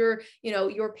longer under,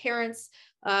 your parents,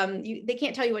 they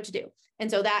can't tell you what to do.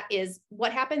 And so that is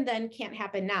what happened then can't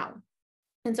happen now.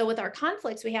 And so with our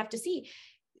conflicts, we have to see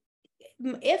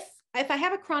if I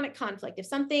have a chronic conflict, if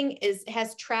something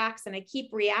has tracks and I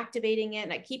keep reactivating it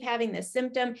and I keep having this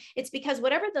symptom, it's because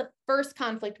whatever the first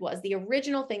conflict was, the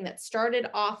original thing that started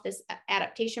off this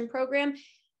adaptation program,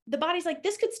 the body's like,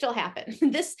 this could still happen.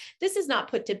 This is not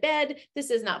put to bed.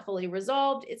 This is not fully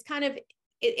resolved. It's kind of,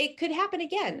 it could happen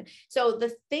again. So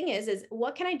the thing is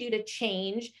what can I do to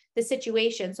change the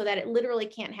situation so that it literally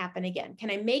can't happen again? Can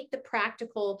I make the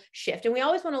practical shift? And we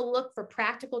always want to look for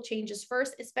practical changes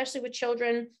first, especially with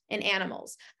children and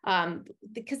animals,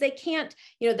 because they can't,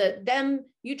 you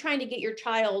trying to get your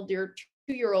child, your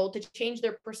 2-year-old, to change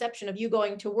their perception of you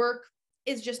going to work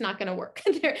is just not going to work.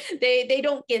 They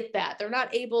don't get that. They're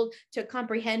not able to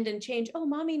comprehend and change. Oh,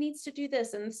 mommy needs to do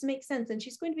this and this makes sense. And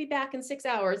she's going to be back in 6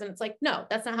 hours. And it's like, no,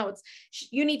 that's not how it's,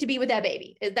 you need to be with that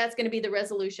baby. That's going to be the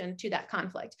resolution to that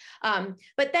conflict.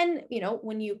 But then,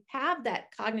 when you have that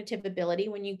cognitive ability,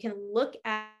 when you can look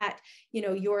at,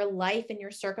 your life and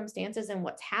your circumstances and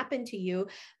what's happened to you,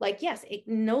 like, yes, it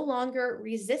no longer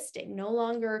resisting, no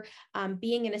longer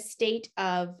being in a state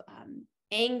of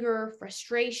anger,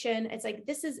 frustration. It's like,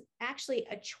 this is actually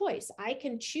a choice. I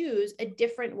can choose a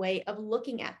different way of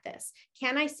looking at this.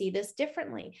 Can I see this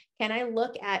differently? Can I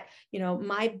look at,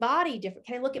 my body different?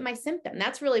 Can I look at my symptom?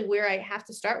 That's really where I have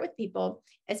to start with people,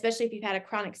 especially if you've had a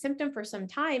chronic symptom for some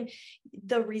time.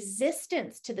 The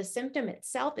resistance to the symptom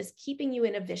itself is keeping you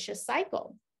in a vicious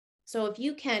cycle. So if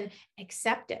you can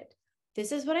accept it,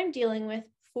 this is what I'm dealing with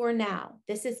for now.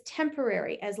 This is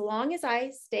temporary, as long as I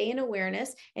stay in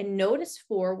awareness and notice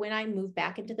for when I move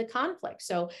back into the conflict.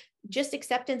 So just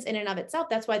acceptance in and of itself.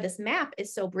 That's why this map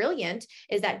is so brilliant,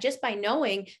 is that just by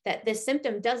knowing that this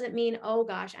symptom doesn't mean, oh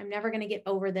gosh, I'm never going to get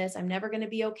over this. I'm never going to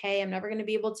be okay. I'm never going to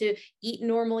be able to eat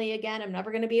normally again. I'm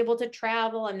never going to be able to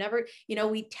travel. I'm never,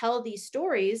 we tell these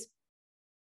stories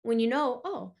when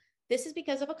oh, this is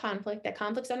because of a conflict. That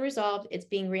conflict's unresolved. It's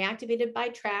being reactivated by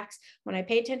tracks. When I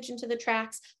pay attention to the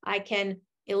tracks, I can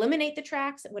eliminate the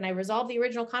tracks. When I resolve the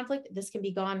original conflict, this can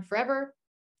be gone forever.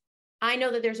 I know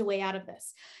that there's a way out of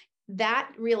this.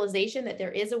 That realization that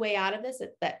there is a way out of this,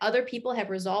 that other people have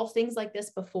resolved things like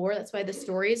this before. That's why the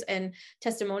stories and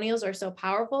testimonials are so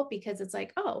powerful, because it's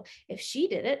like, oh, if she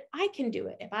did it, I can do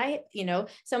it. If I,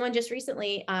 someone just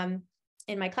recently,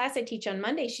 in my class I teach on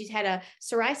Monday, she's had a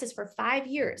psoriasis for 5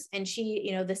 years, and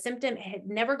she, the symptom had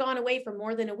never gone away for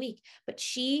more than a week, but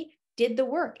she did the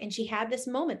work, and she had this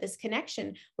moment, this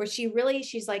connection where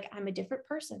she's like, I'm a different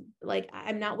person. Like,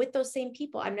 I'm not with those same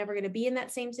people. I'm never going to be in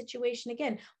that same situation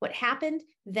again. What happened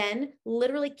then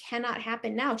literally cannot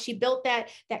happen now. She built that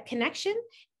connection,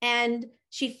 and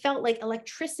she felt like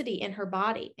electricity in her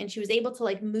body, and she was able to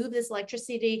like move this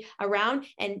electricity around,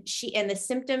 and the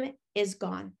symptom is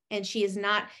gone. And she's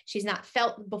not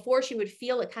felt before. She would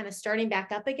feel it kind of starting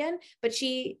back up again, but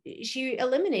she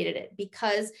eliminated it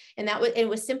it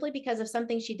was simply because of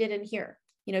something she did in here.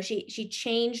 She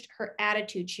changed her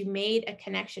attitude. She made a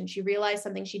connection. She realized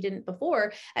something she didn't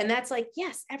before. And that's like,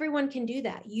 yes, everyone can do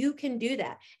that. You can do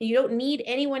that. And you don't need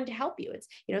anyone to help you. It's,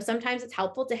 sometimes it's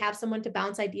helpful to have someone to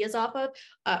bounce ideas off of,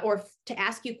 or to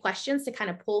ask you questions to kind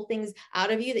of pull things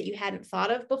out of you that you hadn't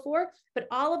thought of before. But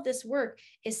all of this work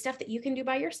is stuff that you can do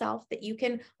by yourself, that you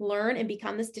can learn and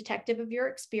become this detective of your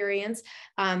experience.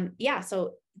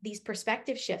 So these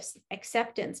perspective shifts,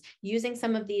 acceptance, using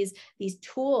some of these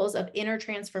tools of inner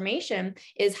transformation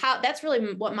that's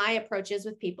really what my approach is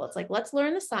with people. It's like, let's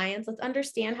learn the science, let's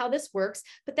understand how this works,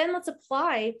 but then let's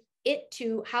apply it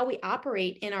to how we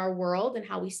operate in our world and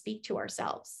how we speak to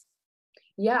ourselves.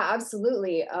 Yeah,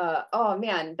 absolutely. Oh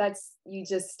man, you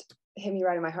just hit me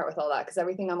right in my heart with all that, because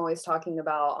everything I'm always talking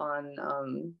about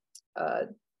on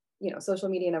social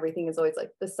media and everything is always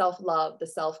like the self-love, the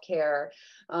self-care.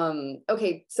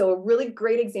 Okay, so a really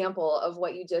great example of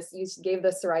what you gave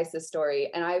the psoriasis story.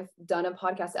 And I've done a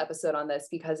podcast episode on this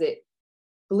because it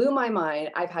blew my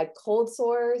mind. I've had cold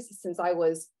sores since I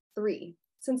was 3.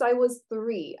 Since I was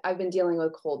 3, I've been dealing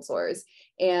with cold sores.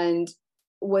 And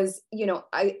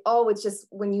it's just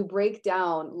when you break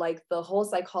down like the whole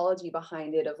psychology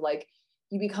behind it of like,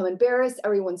 you become embarrassed,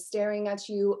 everyone's staring at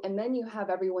you, and then you have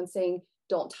everyone saying,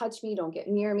 don't touch me, don't get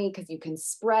near me, because you can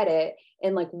spread it.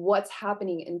 And like, what's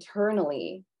happening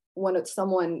internally when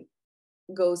someone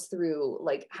goes through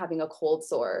like having a cold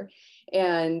sore,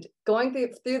 and going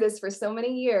through this for so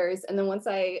many years. And then once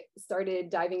I started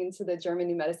diving into the German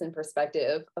New Medicine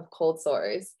perspective of cold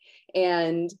sores,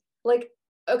 and like,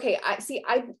 okay,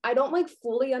 I don't like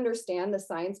fully understand the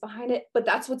science behind it, but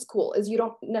that's what's cool, is you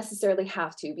don't necessarily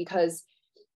have to, because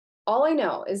all I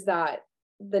know is that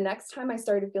the next time I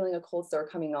started feeling a cold sore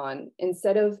coming on,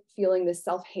 instead of feeling this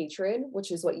self-hatred,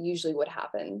 which is what usually would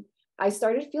happen, I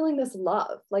started feeling this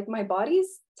love. Like, my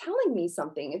body's telling me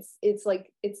something. It's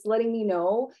like, it's letting me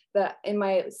know that in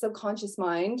my subconscious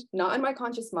mind, not in my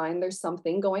conscious mind, there's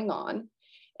something going on.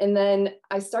 And then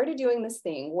I started doing this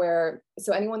thing where,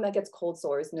 so anyone that gets cold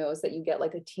sores knows that you get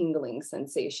like a tingling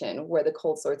sensation where the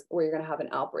cold sores, where you're going to have an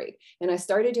outbreak. And I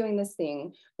started doing this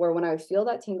thing where when I would feel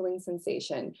that tingling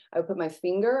sensation, I would put my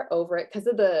finger over it, because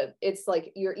it's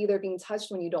like you're either being touched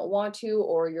when you don't want to,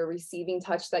 or you're receiving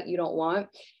touch that you don't want.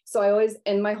 So I always,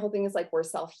 and my whole thing is like, we're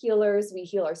self-healers, we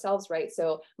heal ourselves, right?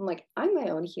 So I'm like, I'm my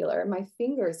own healer, my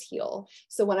fingers heal.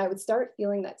 So when I would start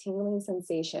feeling that tingling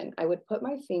sensation, I would put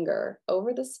my finger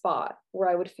over the spot where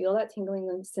I would feel that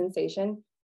tingling sensation.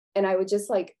 And I would just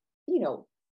like,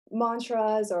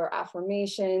 mantras or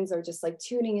affirmations, or just like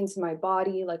tuning into my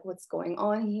body, like what's going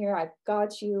on here? I've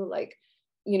got you, like,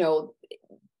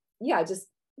 yeah, just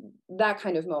that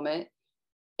kind of moment.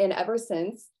 And ever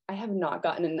since, I have not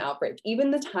gotten an outbreak.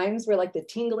 Even the times where like the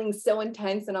tingling's so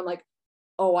intense and I'm like,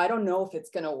 oh, I don't know if it's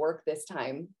gonna work this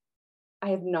time, I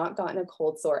have not gotten a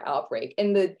cold sore outbreak.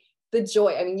 And the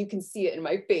joy, I mean, you can see it in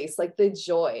my face, like the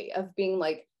joy of being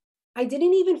like, I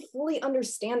didn't even fully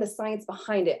understand the science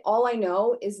behind it. All I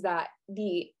know is that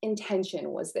the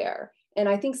intention was there. And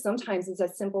I think sometimes it's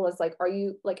as simple as like,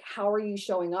 how are you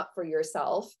showing up for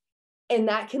yourself? And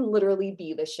that can literally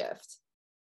be the shift.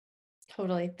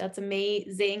 Totally. That's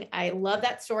amazing. I love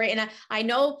that story. And I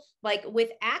know like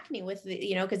with acne, with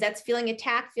the, cause that's feeling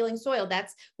attacked, feeling soiled.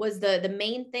 That's was the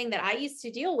main thing that I used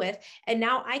to deal with. And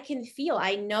now I can feel,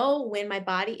 I know when my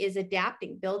body is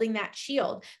adapting, building that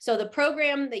shield. So the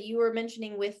program that you were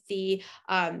mentioning with the,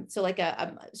 so like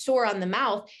a sore on the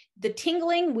mouth, the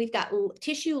tingling, we've got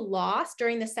tissue loss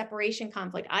during the separation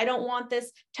conflict. I don't want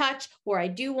this touch, or I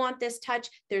do want this touch.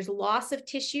 There's loss of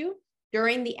tissue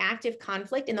during the active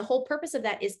conflict. And the whole purpose of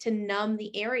that is to numb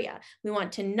the area. We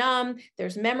want to numb,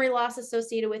 there's memory loss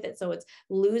associated with it. So it's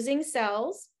losing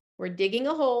cells, we're digging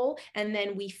a hole, and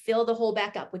then we fill the hole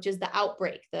back up, which is the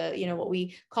outbreak, what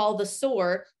we call the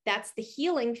sore. That's the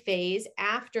healing phase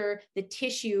after the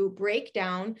tissue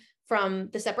breakdown from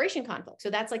the separation conflict. So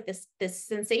that's like this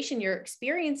sensation you're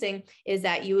experiencing is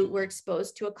that you were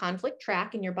exposed to a conflict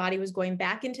track and your body was going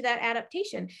back into that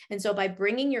adaptation. And so by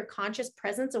bringing your conscious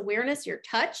presence, awareness, your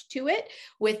touch to it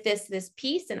with this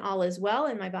piece, and all is well,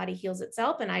 and my body heals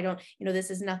itself. And I don't,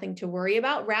 this is nothing to worry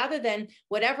about, rather than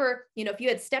whatever, if you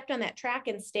had stepped on that track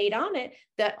and stayed on it,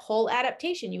 that whole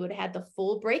adaptation, you would have had the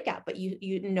full breakout, but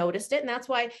you noticed it. And that's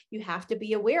why you have to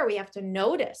be aware. We have to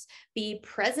notice, be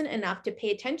present enough to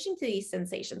pay attention to these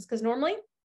sensations, because normally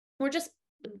we're just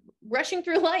rushing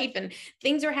through life and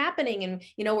things are happening, and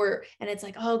and it's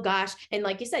like, oh gosh, and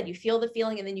like you said, you feel the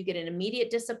feeling and then you get an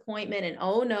immediate disappointment and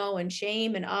oh no, and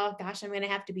shame, and oh gosh, I'm going to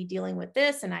have to be dealing with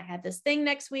this, and I had this thing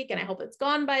next week and I hope it's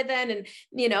gone by then, and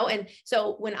and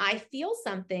so when I feel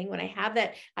something, when I have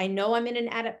that, I know I'm in an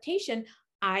adaptation,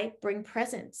 I bring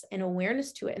presence and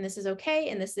awareness to it. And this is okay.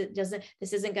 And this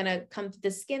isn't going to come to the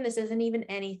skin. This isn't even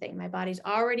anything. My body's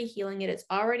already healing it. It's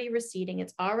already receding.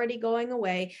 It's already going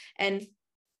away, and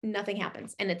nothing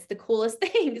happens. And it's the coolest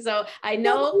thing. So I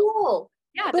know, so cool.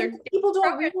 Yeah, but people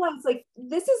don't realize like,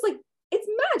 this is like, it's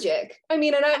magic. I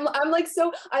mean, and I'm like,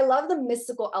 so I love the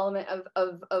mystical element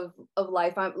of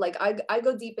life. I'm like, I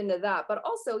go deep into that, but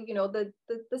also,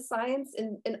 the science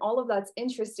and all of that's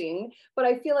interesting, but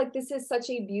I feel like this is such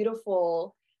a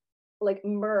beautiful like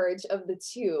merge of the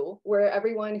two, where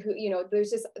everyone who,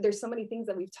 there's so many things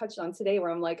that we've touched on today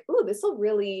where I'm like, oh, this will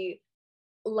really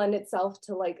lend itself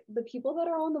to like the people that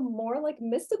are on the more like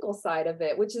mystical side of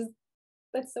it,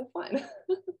 that's so fun.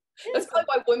 That's probably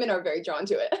why women are very drawn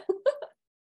to it.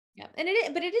 Yeah. And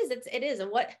it is.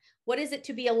 And what is it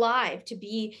to be alive, to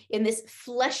be in this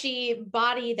fleshy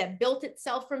body that built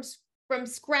itself from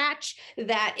scratch,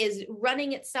 that is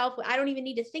running itself? I don't even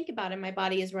need to think about it. My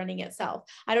body is running itself.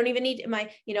 I don't even need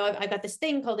I've got this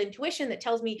thing called intuition that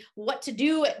tells me what to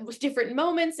do at different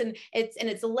moments. And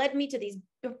it's led me to these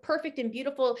perfect and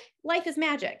beautiful. Life is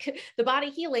magic. The body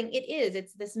healing,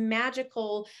 it's this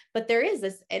magical, but there is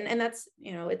this, and that's,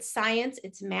 it's science,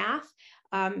 it's math.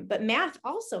 But math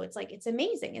also, it's like, it's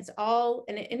amazing. It's all,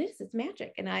 and it's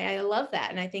magic. And I love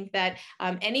that. And I think that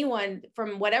anyone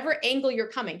from whatever angle you're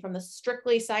coming from, the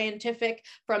strictly scientific,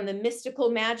 from the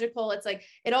mystical, magical, it's like,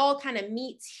 it all kind of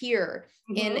meets here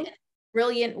in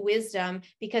brilliant wisdom,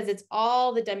 because it's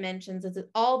all the dimensions, it's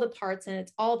all the parts, and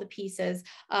it's all the pieces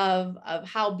of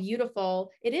how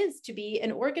beautiful it is to be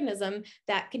an organism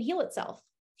that can heal itself.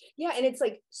 Yeah. And it's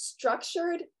like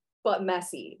structured but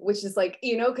messy, which is like,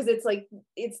 because it's like,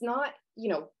 it's not,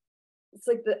 it's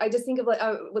like I just think of like,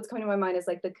 what's coming to my mind is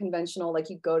like the conventional,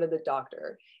 like you go to the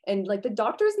doctor and like the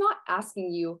doctor is not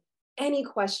asking you any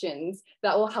questions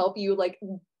that will help you like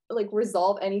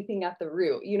resolve anything at the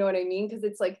root. You know what I mean? Because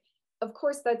it's like, of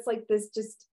course, that's like this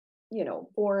just,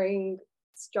 boring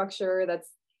structure that's,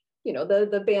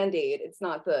 the Band-Aid. It's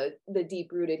not the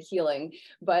deep-rooted healing,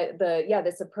 but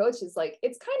this approach is like,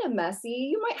 it's kind of messy.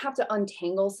 You might have to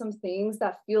untangle some things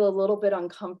that feel a little bit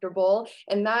uncomfortable.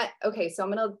 And okay, so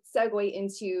I'm going to segue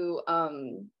into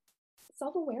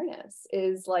self-awareness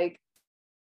is like,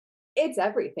 It's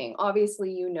everything.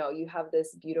 Obviously, you have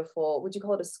this beautiful, would you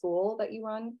call it a school that you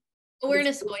run? This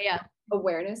Awareness school, yeah.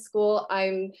 awareness school.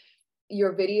 I'm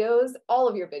your videos, all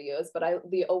of your videos, but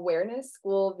the awareness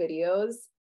school videos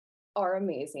are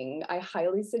amazing. I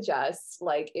highly suggest,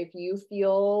 like, if you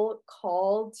feel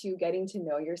called to getting to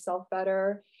know yourself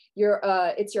better,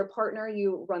 it's your partner,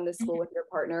 you run the school with your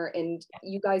partner, and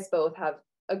you guys both have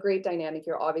a great dynamic.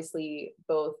 You're obviously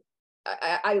both,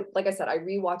 I like I said, I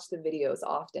rewatch the videos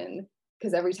often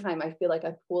because every time I feel like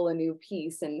I pull a new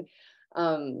piece. And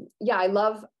yeah,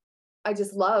 I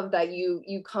just love that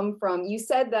you come from, you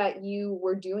said that you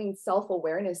were doing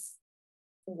self-awareness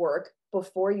work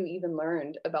before you even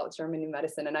learned about German New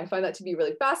Medicine. And I find that to be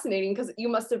really fascinating because you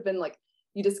must have been like,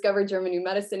 you discovered German New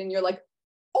Medicine and you're like,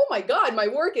 oh my God, my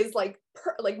work is like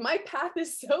my path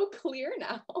is so clear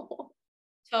now.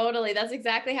 Totally. That's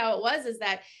exactly how it was, is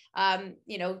that,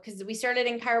 because we started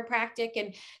in chiropractic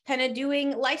and kind of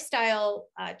doing lifestyle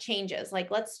changes,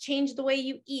 like let's change the way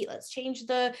you eat. Let's change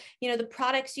the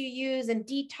products you use and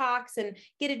detox and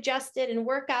get adjusted and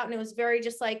work out. And it was very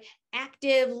just like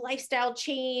active lifestyle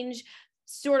change,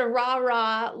 sort of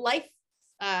rah life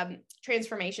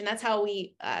transformation. That's how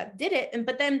we did it.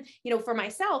 But then, for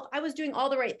myself, I was doing all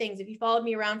the right things. If you followed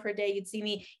me around for a day, you'd see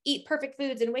me eat perfect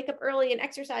foods and wake up early and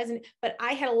exercise. But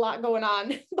I had a lot going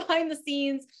on behind the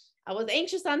scenes. I was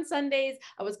anxious on Sundays.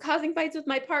 I was causing fights with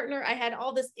my partner. I had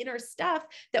all this inner stuff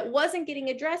that wasn't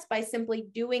getting addressed by simply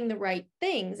doing the right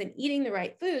things and eating the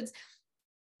right foods.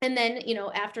 And then,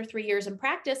 after 3 years in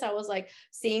practice, I was like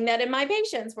seeing that in my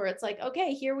patients where it's like,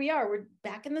 okay, here we are. We're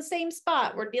back in the same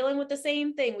spot. We're dealing with the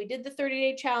same thing. We did the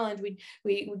 30-day challenge.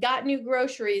 We got new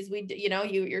groceries.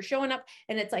 You're showing up,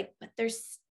 and it's like, but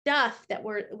there's stuff that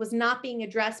was not being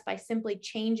addressed by simply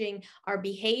changing our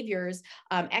behaviors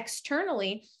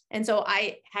externally. And so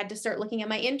I had to start looking at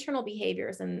my internal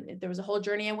behaviors. And there was a whole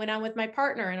journey I went on with my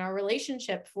partner and our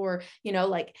relationship for,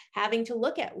 like having to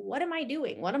look at, what am I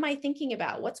doing? What am I thinking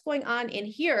about? What's going on in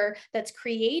here that's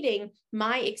creating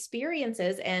my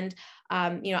experiences? And,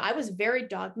 I was very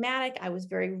dogmatic. I was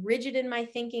very rigid in my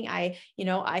thinking. I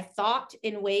thought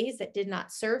in ways that did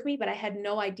not serve me, but I had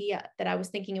no idea that I was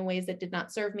thinking in ways that did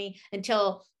not serve me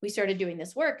until we started doing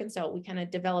this work. And so we kind of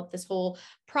developed this whole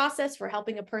process for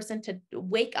helping a person to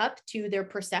wake up to their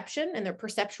perception and their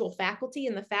perceptual faculty,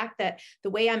 and the fact that the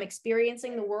way I'm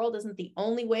experiencing the world isn't the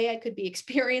only way I could be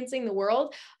experiencing the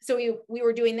world. So we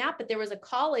were doing that, but there was a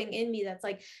calling in me that's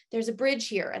like, there's a bridge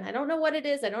here, and I don't know what it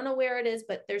is. I don't know where it is,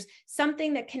 but there's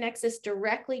something that connects us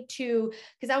directly to,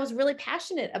 because I was really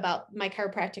passionate about my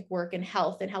chiropractic work and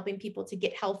health and helping people to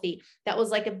get healthy. That was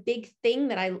like a big thing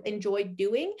that I enjoyed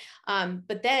doing.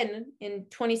 But then in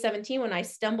 2017, when I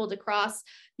stumbled across,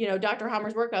 Dr.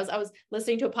 Hammer's work, I was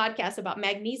listening to a podcast about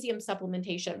magnesium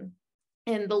supplementation.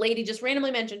 And the lady just randomly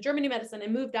mentioned German New Medicine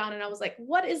and moved on. And I was like,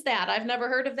 what is that? I've never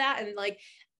heard of that. And like,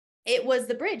 it was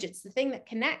the bridge. It's the thing that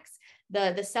connects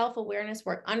the self-awareness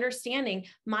work, understanding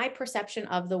my perception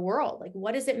of the world. Like,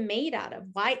 what is it made out of?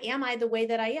 Why am I the way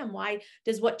that I am? Why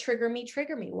does what trigger me?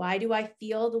 Why do I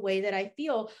feel the way that I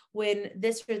feel when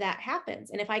this or that happens?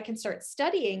 And if I can start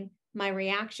studying my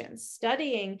reactions,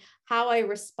 studying how I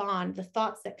respond, the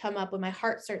thoughts that come up when my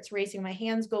heart starts racing, my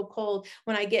hands go cold,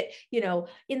 when I get,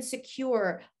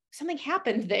 insecure, something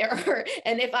happened there.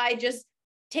 And if I just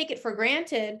take it for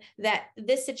granted that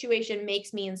this situation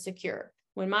makes me insecure.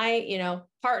 When my,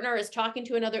 partner is talking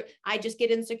to another, I just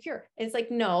get insecure. It's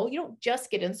like, no, you don't just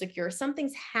get insecure.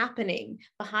 Something's happening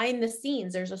behind the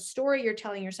scenes. There's a story you're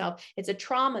telling yourself. It's a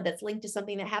trauma that's linked to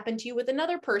something that happened to you with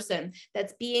another person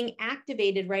that's being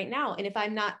activated right now. And if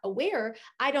I'm not aware,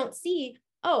 I don't see,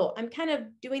 oh, I'm kind of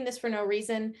doing this for no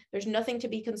reason. There's nothing to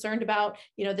be concerned about.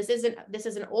 This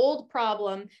is an old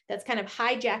problem that's kind of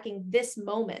hijacking this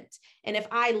moment. And if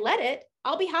I let it,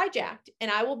 I'll be hijacked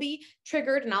and I will be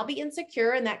triggered and I'll be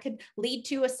insecure. And that could lead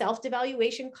to a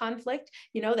self-devaluation conflict,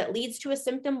 that leads to a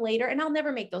symptom later. And I'll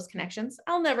never make those connections.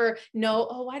 I'll never know,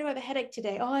 oh, why do I have a headache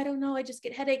today? Oh, I don't know. I just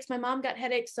get headaches. My mom got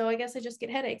headaches, so I guess I just get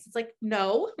headaches. It's like,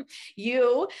 no,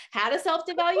 you had a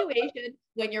self-devaluation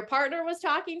when your partner was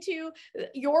talking to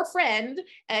your friend.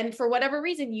 And for whatever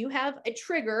reason, you have a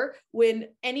trigger when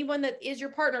anyone that is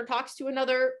your partner talks to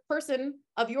another person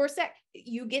of your sex,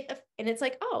 and it's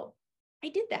like, oh, I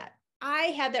did that. I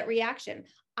had that reaction.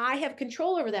 I have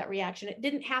control over that reaction. It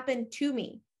didn't happen to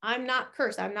me. I'm not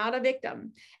cursed. I'm not a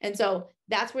victim. And so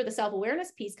that's where the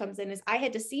self-awareness piece comes in, is I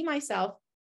had to see myself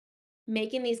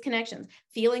making these connections,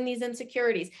 feeling these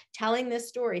insecurities, telling this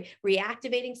story,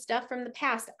 reactivating stuff from the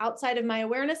past outside of my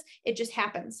awareness. It just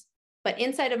happens. But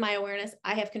inside of my awareness,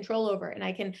 I have control over, and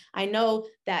I know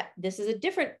that that's a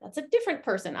different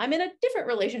person. I'm in a different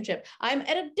relationship. I'm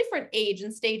at a different age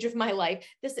and stage of my life.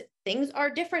 Things are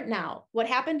different now. What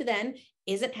happened then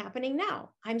isn't happening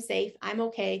now. I'm safe. I'm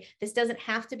okay. This doesn't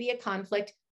have to be a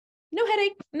conflict. No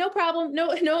headache, no problem,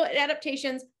 no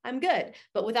adaptations. I'm good.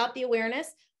 But without the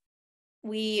awareness,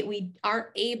 we aren't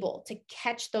able to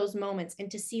catch those moments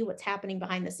and to see what's happening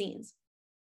behind the scenes.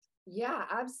 Yeah,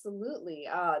 absolutely.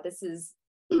 This is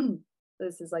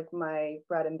this is like my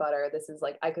bread and butter. This is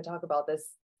like, I could talk about this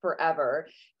forever,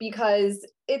 because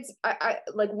it's I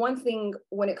like, one thing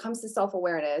when it comes to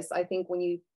self-awareness, I think when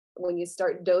you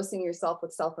start dosing yourself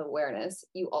with self-awareness,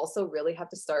 you also really have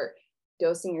to start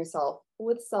dosing yourself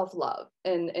with self-love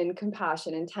and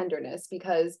compassion and tenderness,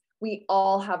 because we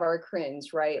all have our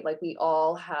cringe, right? Like, we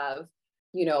all have,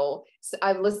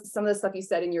 I've listened to some of the stuff you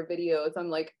said in your videos. I'm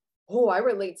like, oh, I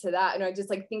relate to that. And I just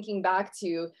like thinking back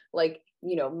to, like,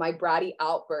 my bratty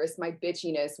outbursts, my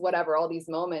bitchiness, whatever, all these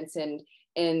moments, and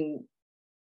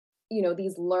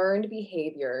these learned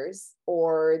behaviors,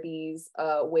 or these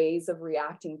ways of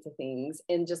reacting to things,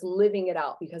 and just living it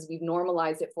out because we've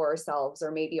normalized it for ourselves, or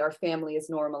maybe our family has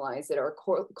normalized it, or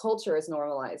culture has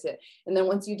normalized it. And then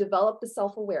once you develop the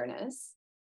self-awareness,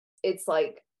 it's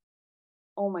like,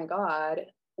 oh my God,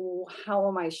 how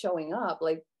am I showing up?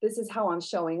 Like, this is how I'm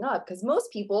showing up. Because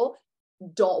most people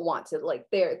don't want to, like,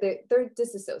 they're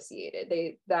disassociated.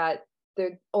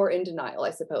 They're or in denial,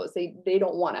 I suppose. They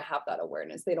don't want to have that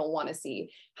awareness. They don't want to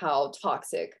see how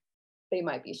toxic they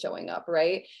might be showing up,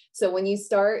 right? So when you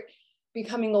start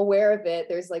becoming aware of it,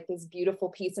 there's like this beautiful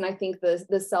piece. And I think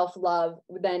the self-love,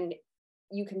 then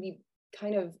you can be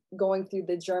kind of going through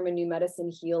the German new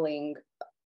medicine healing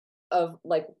of,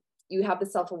 like, you have the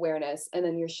self-awareness, and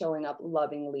then you're showing up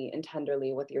lovingly and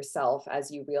tenderly with yourself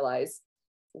as you realize,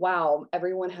 wow,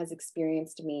 everyone has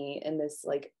experienced me in this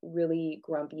like really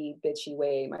grumpy, bitchy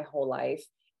way my whole life.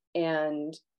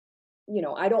 And,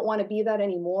 I don't want to be that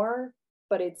anymore,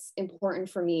 but it's important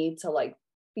for me to, like,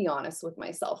 be honest with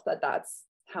myself that that's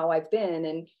how I've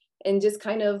been, and just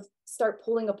kind of start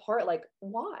pulling apart, like,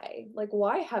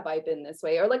 why have I been this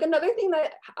way? Or, like, another thing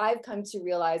that I've come to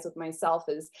realize with myself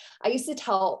is, I used to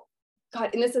tell,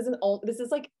 God, and this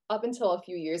is like up until a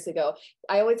few years ago,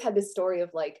 I always had this story of,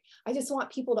 like, I just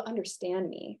want people to understand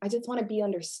me. I just want to be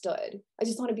understood. I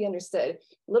just want to be understood.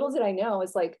 Little did I know,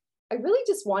 is like, I really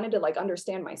just wanted to, like,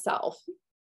 understand myself.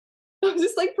 I'm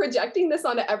just like projecting this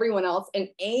onto everyone else and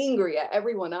angry at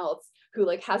everyone else who,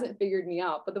 like, hasn't figured me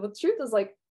out. But the truth is,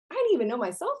 like, I didn't even know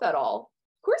myself at all.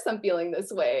 Of course I'm feeling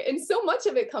this way. And so much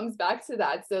of it comes back to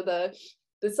that. So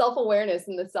the self-awareness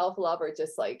and the self-love are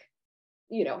just like,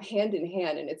 hand in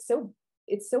hand. And it's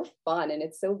so fun and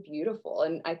it's so beautiful.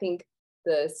 And I think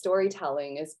the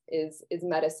storytelling is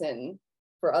medicine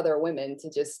for other women to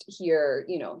just hear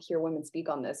women speak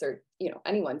on this, or,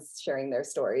 anyone's sharing their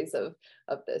stories of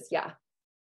this. Yeah.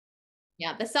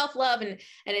 Yeah, the self-love, and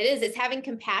it's having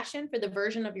compassion for the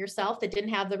version of yourself that didn't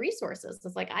have the resources.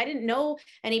 It's like, I didn't know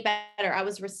any better. I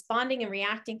was responding and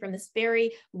reacting from this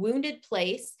very wounded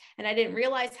place, and I didn't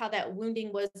realize how that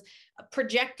wounding was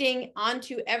projecting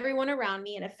onto everyone around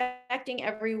me and affecting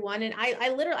everyone. And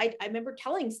I literally, I remember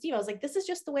telling Steve, I was like, this is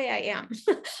just the way I am.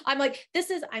 I'm like,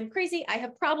 I'm crazy. I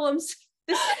have problems.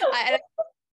 I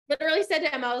literally said to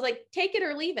him, I was like, take it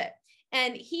or leave it.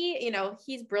 And he,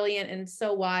 he's brilliant and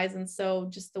so wise and so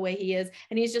just the way he is.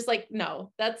 And he's just like,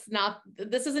 no,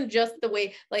 this isn't just the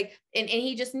way, like, and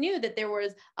he just knew that there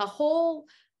was a whole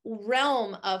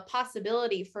realm of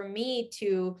possibility for me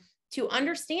to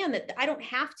understand that I don't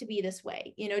have to be this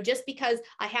way, just because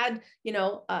I had,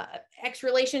 ex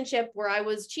relationship where I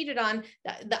was cheated on,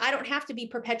 that I don't have to be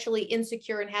perpetually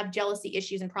insecure and have jealousy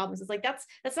issues and problems. It's like, that's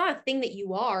not a thing that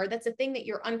you are. That's a thing that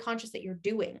you're unconscious that you're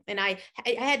doing. And I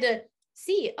had to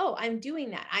see, oh, I'm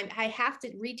doing that. I have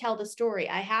to retell the story.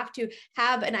 I have to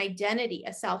have an identity,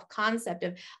 a self-concept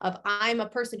of I'm a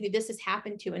person who this has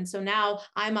happened to. And so now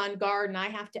I'm on guard and I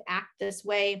have to act this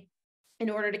way in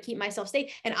order to keep myself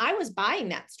safe. And I was buying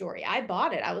that story. I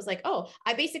bought it. I was like, oh,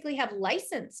 I basically have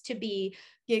license to be,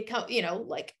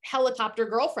 like helicopter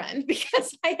girlfriend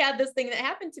because I had this thing that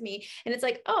happened to me. And it's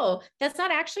like, oh, that's not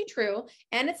actually true.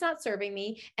 And it's not serving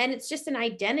me. And it's just an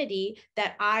identity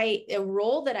a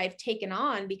role that I've taken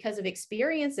on because of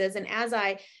experiences. And as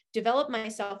I develop my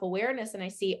self-awareness and I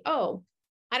see, oh,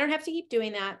 I don't have to keep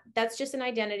doing that. That's just an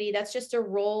identity. That's just a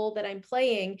role that I'm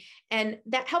playing. And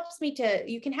that helps me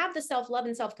you can have the self-love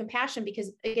and self-compassion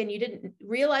because, again, you didn't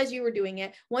realize you were doing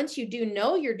it. Once you do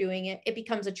know you're doing it, it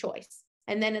becomes a choice.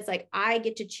 And then it's like, I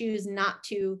get to choose not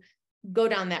to go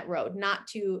down that road, not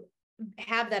to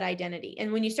have that identity.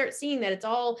 And when you start seeing that it's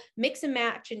all mix and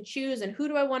match and choose and who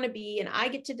do I want to be and I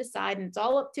get to decide and it's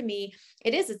all up to me,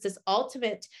 it's this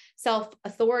ultimate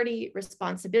self-authority,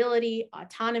 responsibility,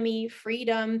 autonomy,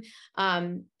 freedom.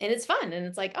 And it's fun. And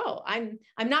it's like, oh, I'm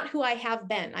not who I have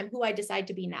been. I'm who I decide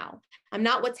to be now. I'm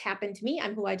not what's happened to me.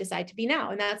 I'm who I decide to be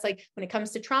now. And that's like when it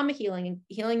comes to trauma healing and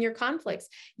healing your conflicts,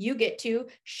 you get to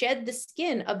shed the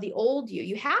skin of the old you.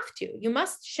 You have to. You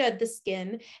must shed the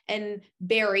skin and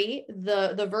bury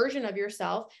the version of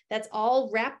yourself that's all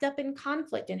wrapped up in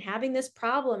conflict and having this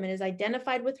problem and is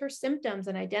identified with her symptoms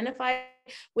and identified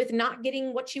with not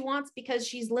getting what she wants because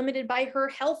she's limited by her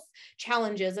health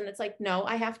challenges. And it's like, no,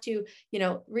 I have to,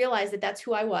 realize that that's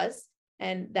who I was.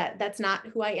 And that's not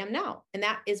who I am now. And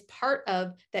that is part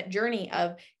of that journey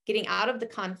of getting out of the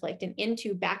conflict and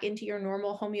back into your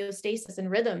normal homeostasis and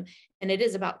rhythm. And it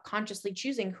is about consciously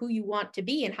choosing who you want to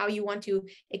be and how you want to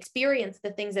experience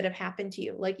the things that have happened to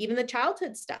you, like even the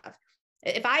childhood stuff.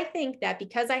 If I think that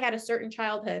because I had a certain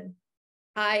childhood,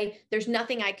 there's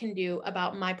nothing I can do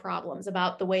about my problems,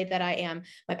 about the way that I am.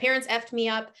 My parents effed me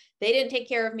up. They didn't take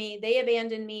care of me. They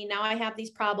abandoned me. Now I have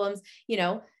these problems,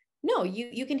 No,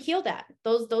 you can heal that.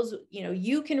 Those,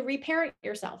 you can reparent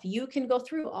yourself. You can go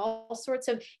through all sorts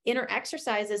of inner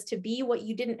exercises to be what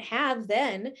you didn't have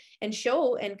then and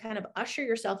show and kind of usher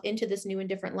yourself into this new and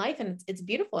different life. And it's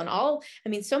beautiful.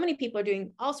 And so many people are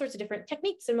doing all sorts of different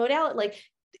techniques and modality, like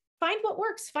find what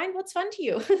works, find what's fun to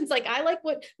you. It's like, I like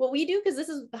what we do, because this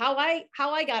is how I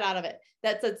got out of it.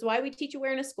 That's why we teach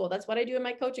awareness school. That's what I do in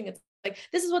my coaching. It's like,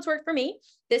 this is what's worked for me.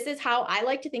 This is how I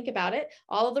like to think about it.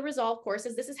 All of the Resolve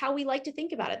courses, this is how we like to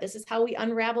think about it. This is how we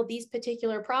unravel these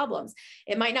particular problems.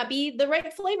 It might not be the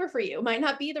right flavor for you. It might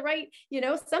not be the right,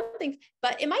 something,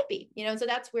 but it might be, so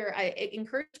that's where I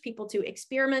encourage people to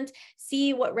experiment,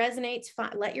 see what resonates,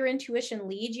 let your intuition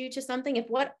lead you to something. If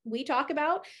what we talk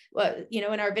about,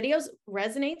 in our videos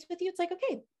resonates with you, it's like,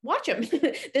 okay, watch them.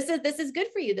 This is good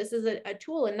for you. This is a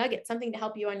tool, a nugget, something to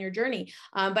help you on your journey.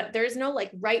 But there's no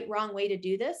like right, wrong way to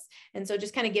do this. And so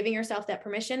just kind of giving yourself that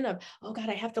permission of, oh God,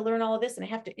 I have to learn all of this. And I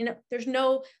have to, there's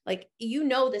no, like,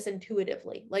 this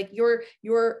intuitively, like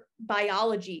your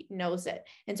biology knows it.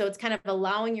 And so it's kind of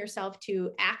allowing yourself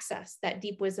to access that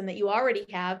deep wisdom that you already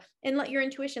have and let your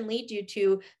intuition lead you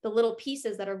to the little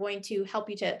pieces that are going to help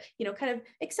you to, kind of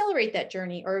accelerate that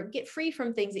journey or get free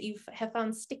from things that you have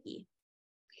found sticky.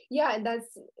 Yeah. And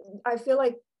I feel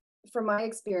like from my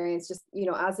experience, just,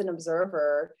 as an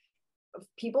observer,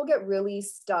 people get really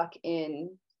stuck in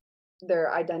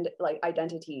their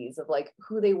identities of like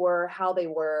who they were, how they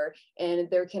were. And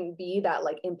there can be that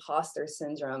like imposter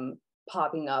syndrome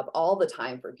popping up all the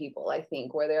time for people, I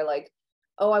think, where they're like,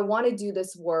 oh, I want to do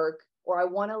this work, or I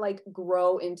want to like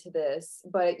grow into this,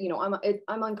 but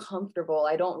I'm uncomfortable.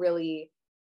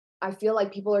 I feel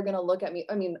like people are going to look at me.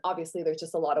 I mean, obviously there's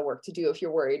just a lot of work to do if you're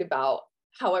worried about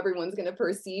how everyone's going to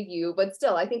perceive you, but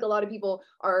still, I think a lot of people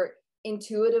are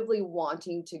intuitively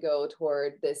wanting to go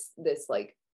toward this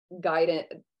like guidance,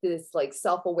 this like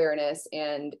self-awareness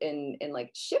and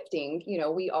like shifting.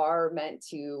 We are meant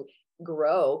to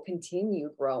grow, continue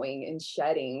growing and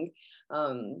shedding,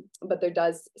 but there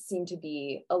does seem to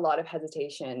be a lot of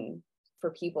hesitation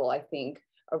for people, I think,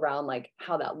 around like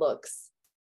how that looks,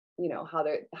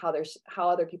 how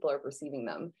other people are perceiving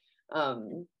them.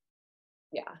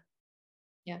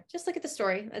 Yeah. Just look at the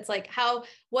story. It's like, how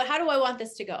do I want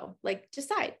this to go? Like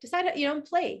decide,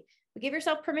 play. Give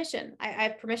yourself permission. I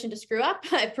have permission to screw up.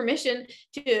 I have permission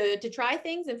to try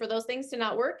things and for those things to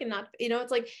not work and not,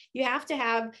 it's like, you have to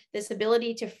have this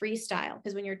ability to freestyle,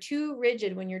 because when you're too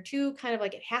rigid, when you're too kind of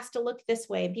like, it has to look this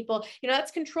way, and people,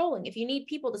 that's controlling. If you need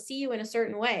people to see you in a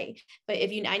certain way, but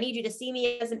I need you to see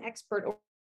me as an expert or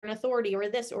an authority or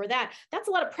this or that, that's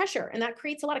a lot of pressure and that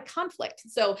creates a lot of conflict.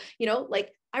 So,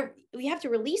 we have to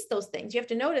release those things. You have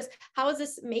to notice, how is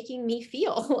this making me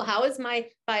feel? How is my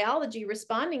biology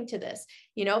responding to this?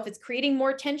 If it's creating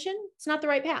more tension, it's not the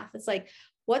right path. It's like,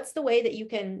 what's the way that you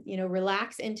can,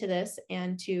 relax into this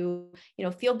and to,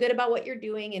 feel good about what you're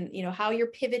doing and, how you're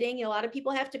pivoting. A lot of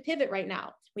people have to pivot right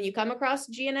now. When you come across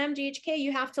GNM, GHK,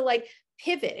 you have to like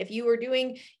pivot. If you were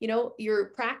doing, your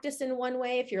practice in one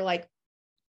way, if you're like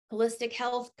holistic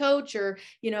health coach or,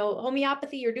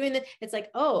 homeopathy, you're doing that. It's like,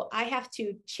 oh, I have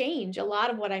to change a lot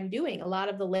of what I'm doing, a lot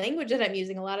of the language that I'm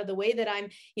using, a lot of the way that I'm,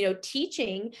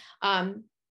 teaching.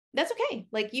 That's okay.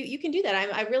 Like you can do that.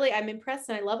 I'm impressed,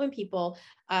 and I love when people,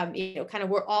 kind of,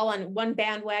 we're all on one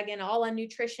bandwagon, all on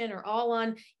nutrition or all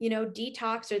on,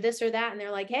 detox or this or that. And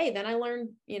they're like, hey, then I learned,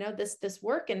 this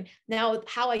work. And now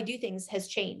how I do things has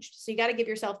changed. So you got to give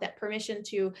yourself that permission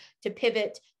to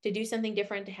pivot, to do something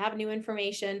different, to have new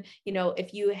information.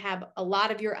 If you have a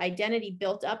lot of your identity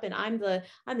built up and I'm the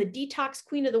detox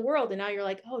queen of the world. And now you're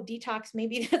like, oh, detox,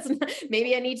 maybe that's not,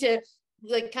 maybe I need to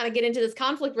like kind of get into this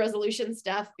conflict resolution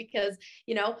stuff, because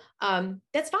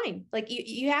that's fine. Like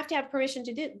you have to have permission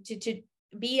to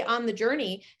be on the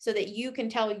journey so that you can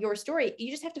tell your story. You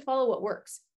just have to follow what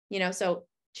works, so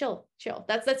chill.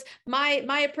 That's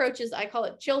my approach. Is I call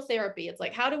it chill therapy. It's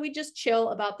like, how do we just chill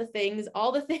about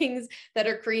all the things that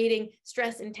are creating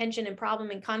stress and tension and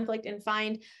problem and conflict, and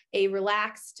find a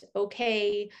relaxed,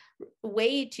 okay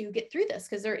way to get through this?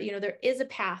 Because there is a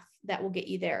path that will get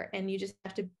you there, and you just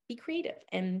have to be creative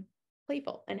and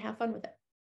playful and have fun with it.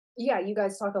 Yeah, you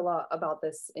guys talk a lot about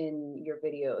this in your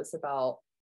videos about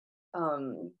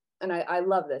and I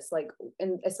love this, like,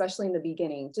 and especially in the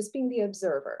beginning, just being the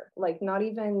observer, like not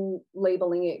even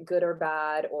labeling it good or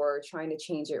bad or trying to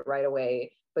change it right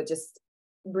away, but just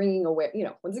bringing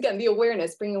once again, the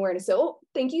awareness, bringing awareness. So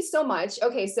thank you so much.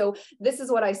 Okay, so this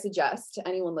is what I suggest to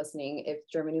anyone listening. If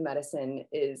German New Medicine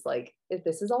is like, if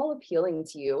this is all appealing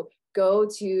to you, go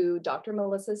to Dr.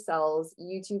 Melissa Sell's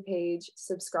YouTube page,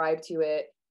 subscribe to it.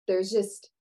 There's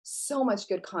just so much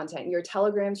good content. Your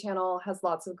Telegram channel has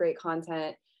lots of great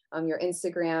content, your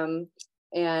Instagram,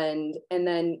 and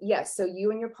then yes, so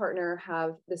you and your partner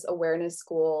have this awareness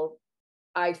school.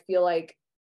 I feel like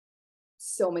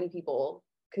so many people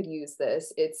could use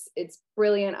this. It's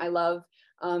brilliant. I love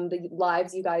the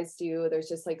lives you guys do. There's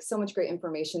just like so much great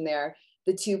information there.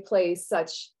 The two play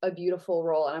such a beautiful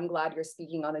role, and I'm glad you're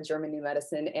speaking on the German New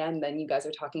Medicine, and then you guys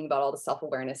are talking about all the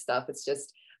self-awareness stuff. It's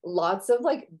just lots of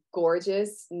like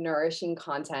gorgeous, nourishing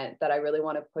content that I really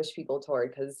want to push people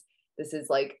toward, because this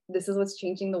is what's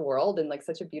changing the world in like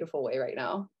such a beautiful way right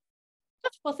now.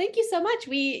 Well, thank you so much.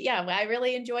 I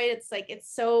really enjoyed it.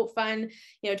 It's so fun,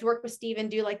 to work with Steve and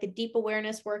do like the deep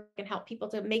awareness work and help people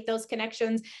to make those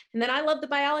connections. And then I love the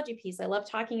biology piece. I love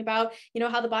talking about,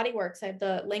 how the body works. I have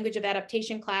the language of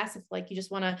adaptation class. If like you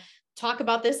just want to talk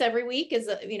about this every week, is,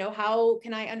 how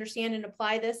can I understand and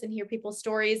apply this and hear people's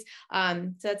stories?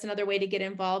 So that's another way to get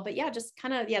involved. But yeah, just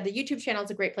kind of, the YouTube channel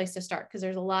is a great place to start, because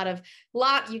there's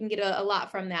you can get a lot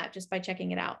from that just by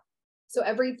checking it out. So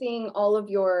everything, all of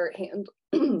your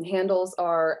handles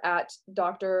are at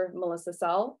Dr. Melissa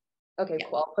Sell. Okay, yeah.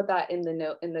 Cool. I'll put that in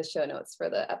the show notes for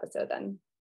the episode then.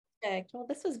 Perfect. Well,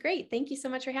 this was great. Thank you so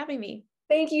much for having me.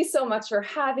 Thank you so much for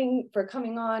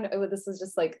coming on. This was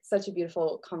just like such a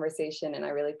beautiful conversation, and I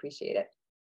really appreciate it.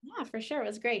 Yeah, for sure. It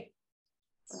was great.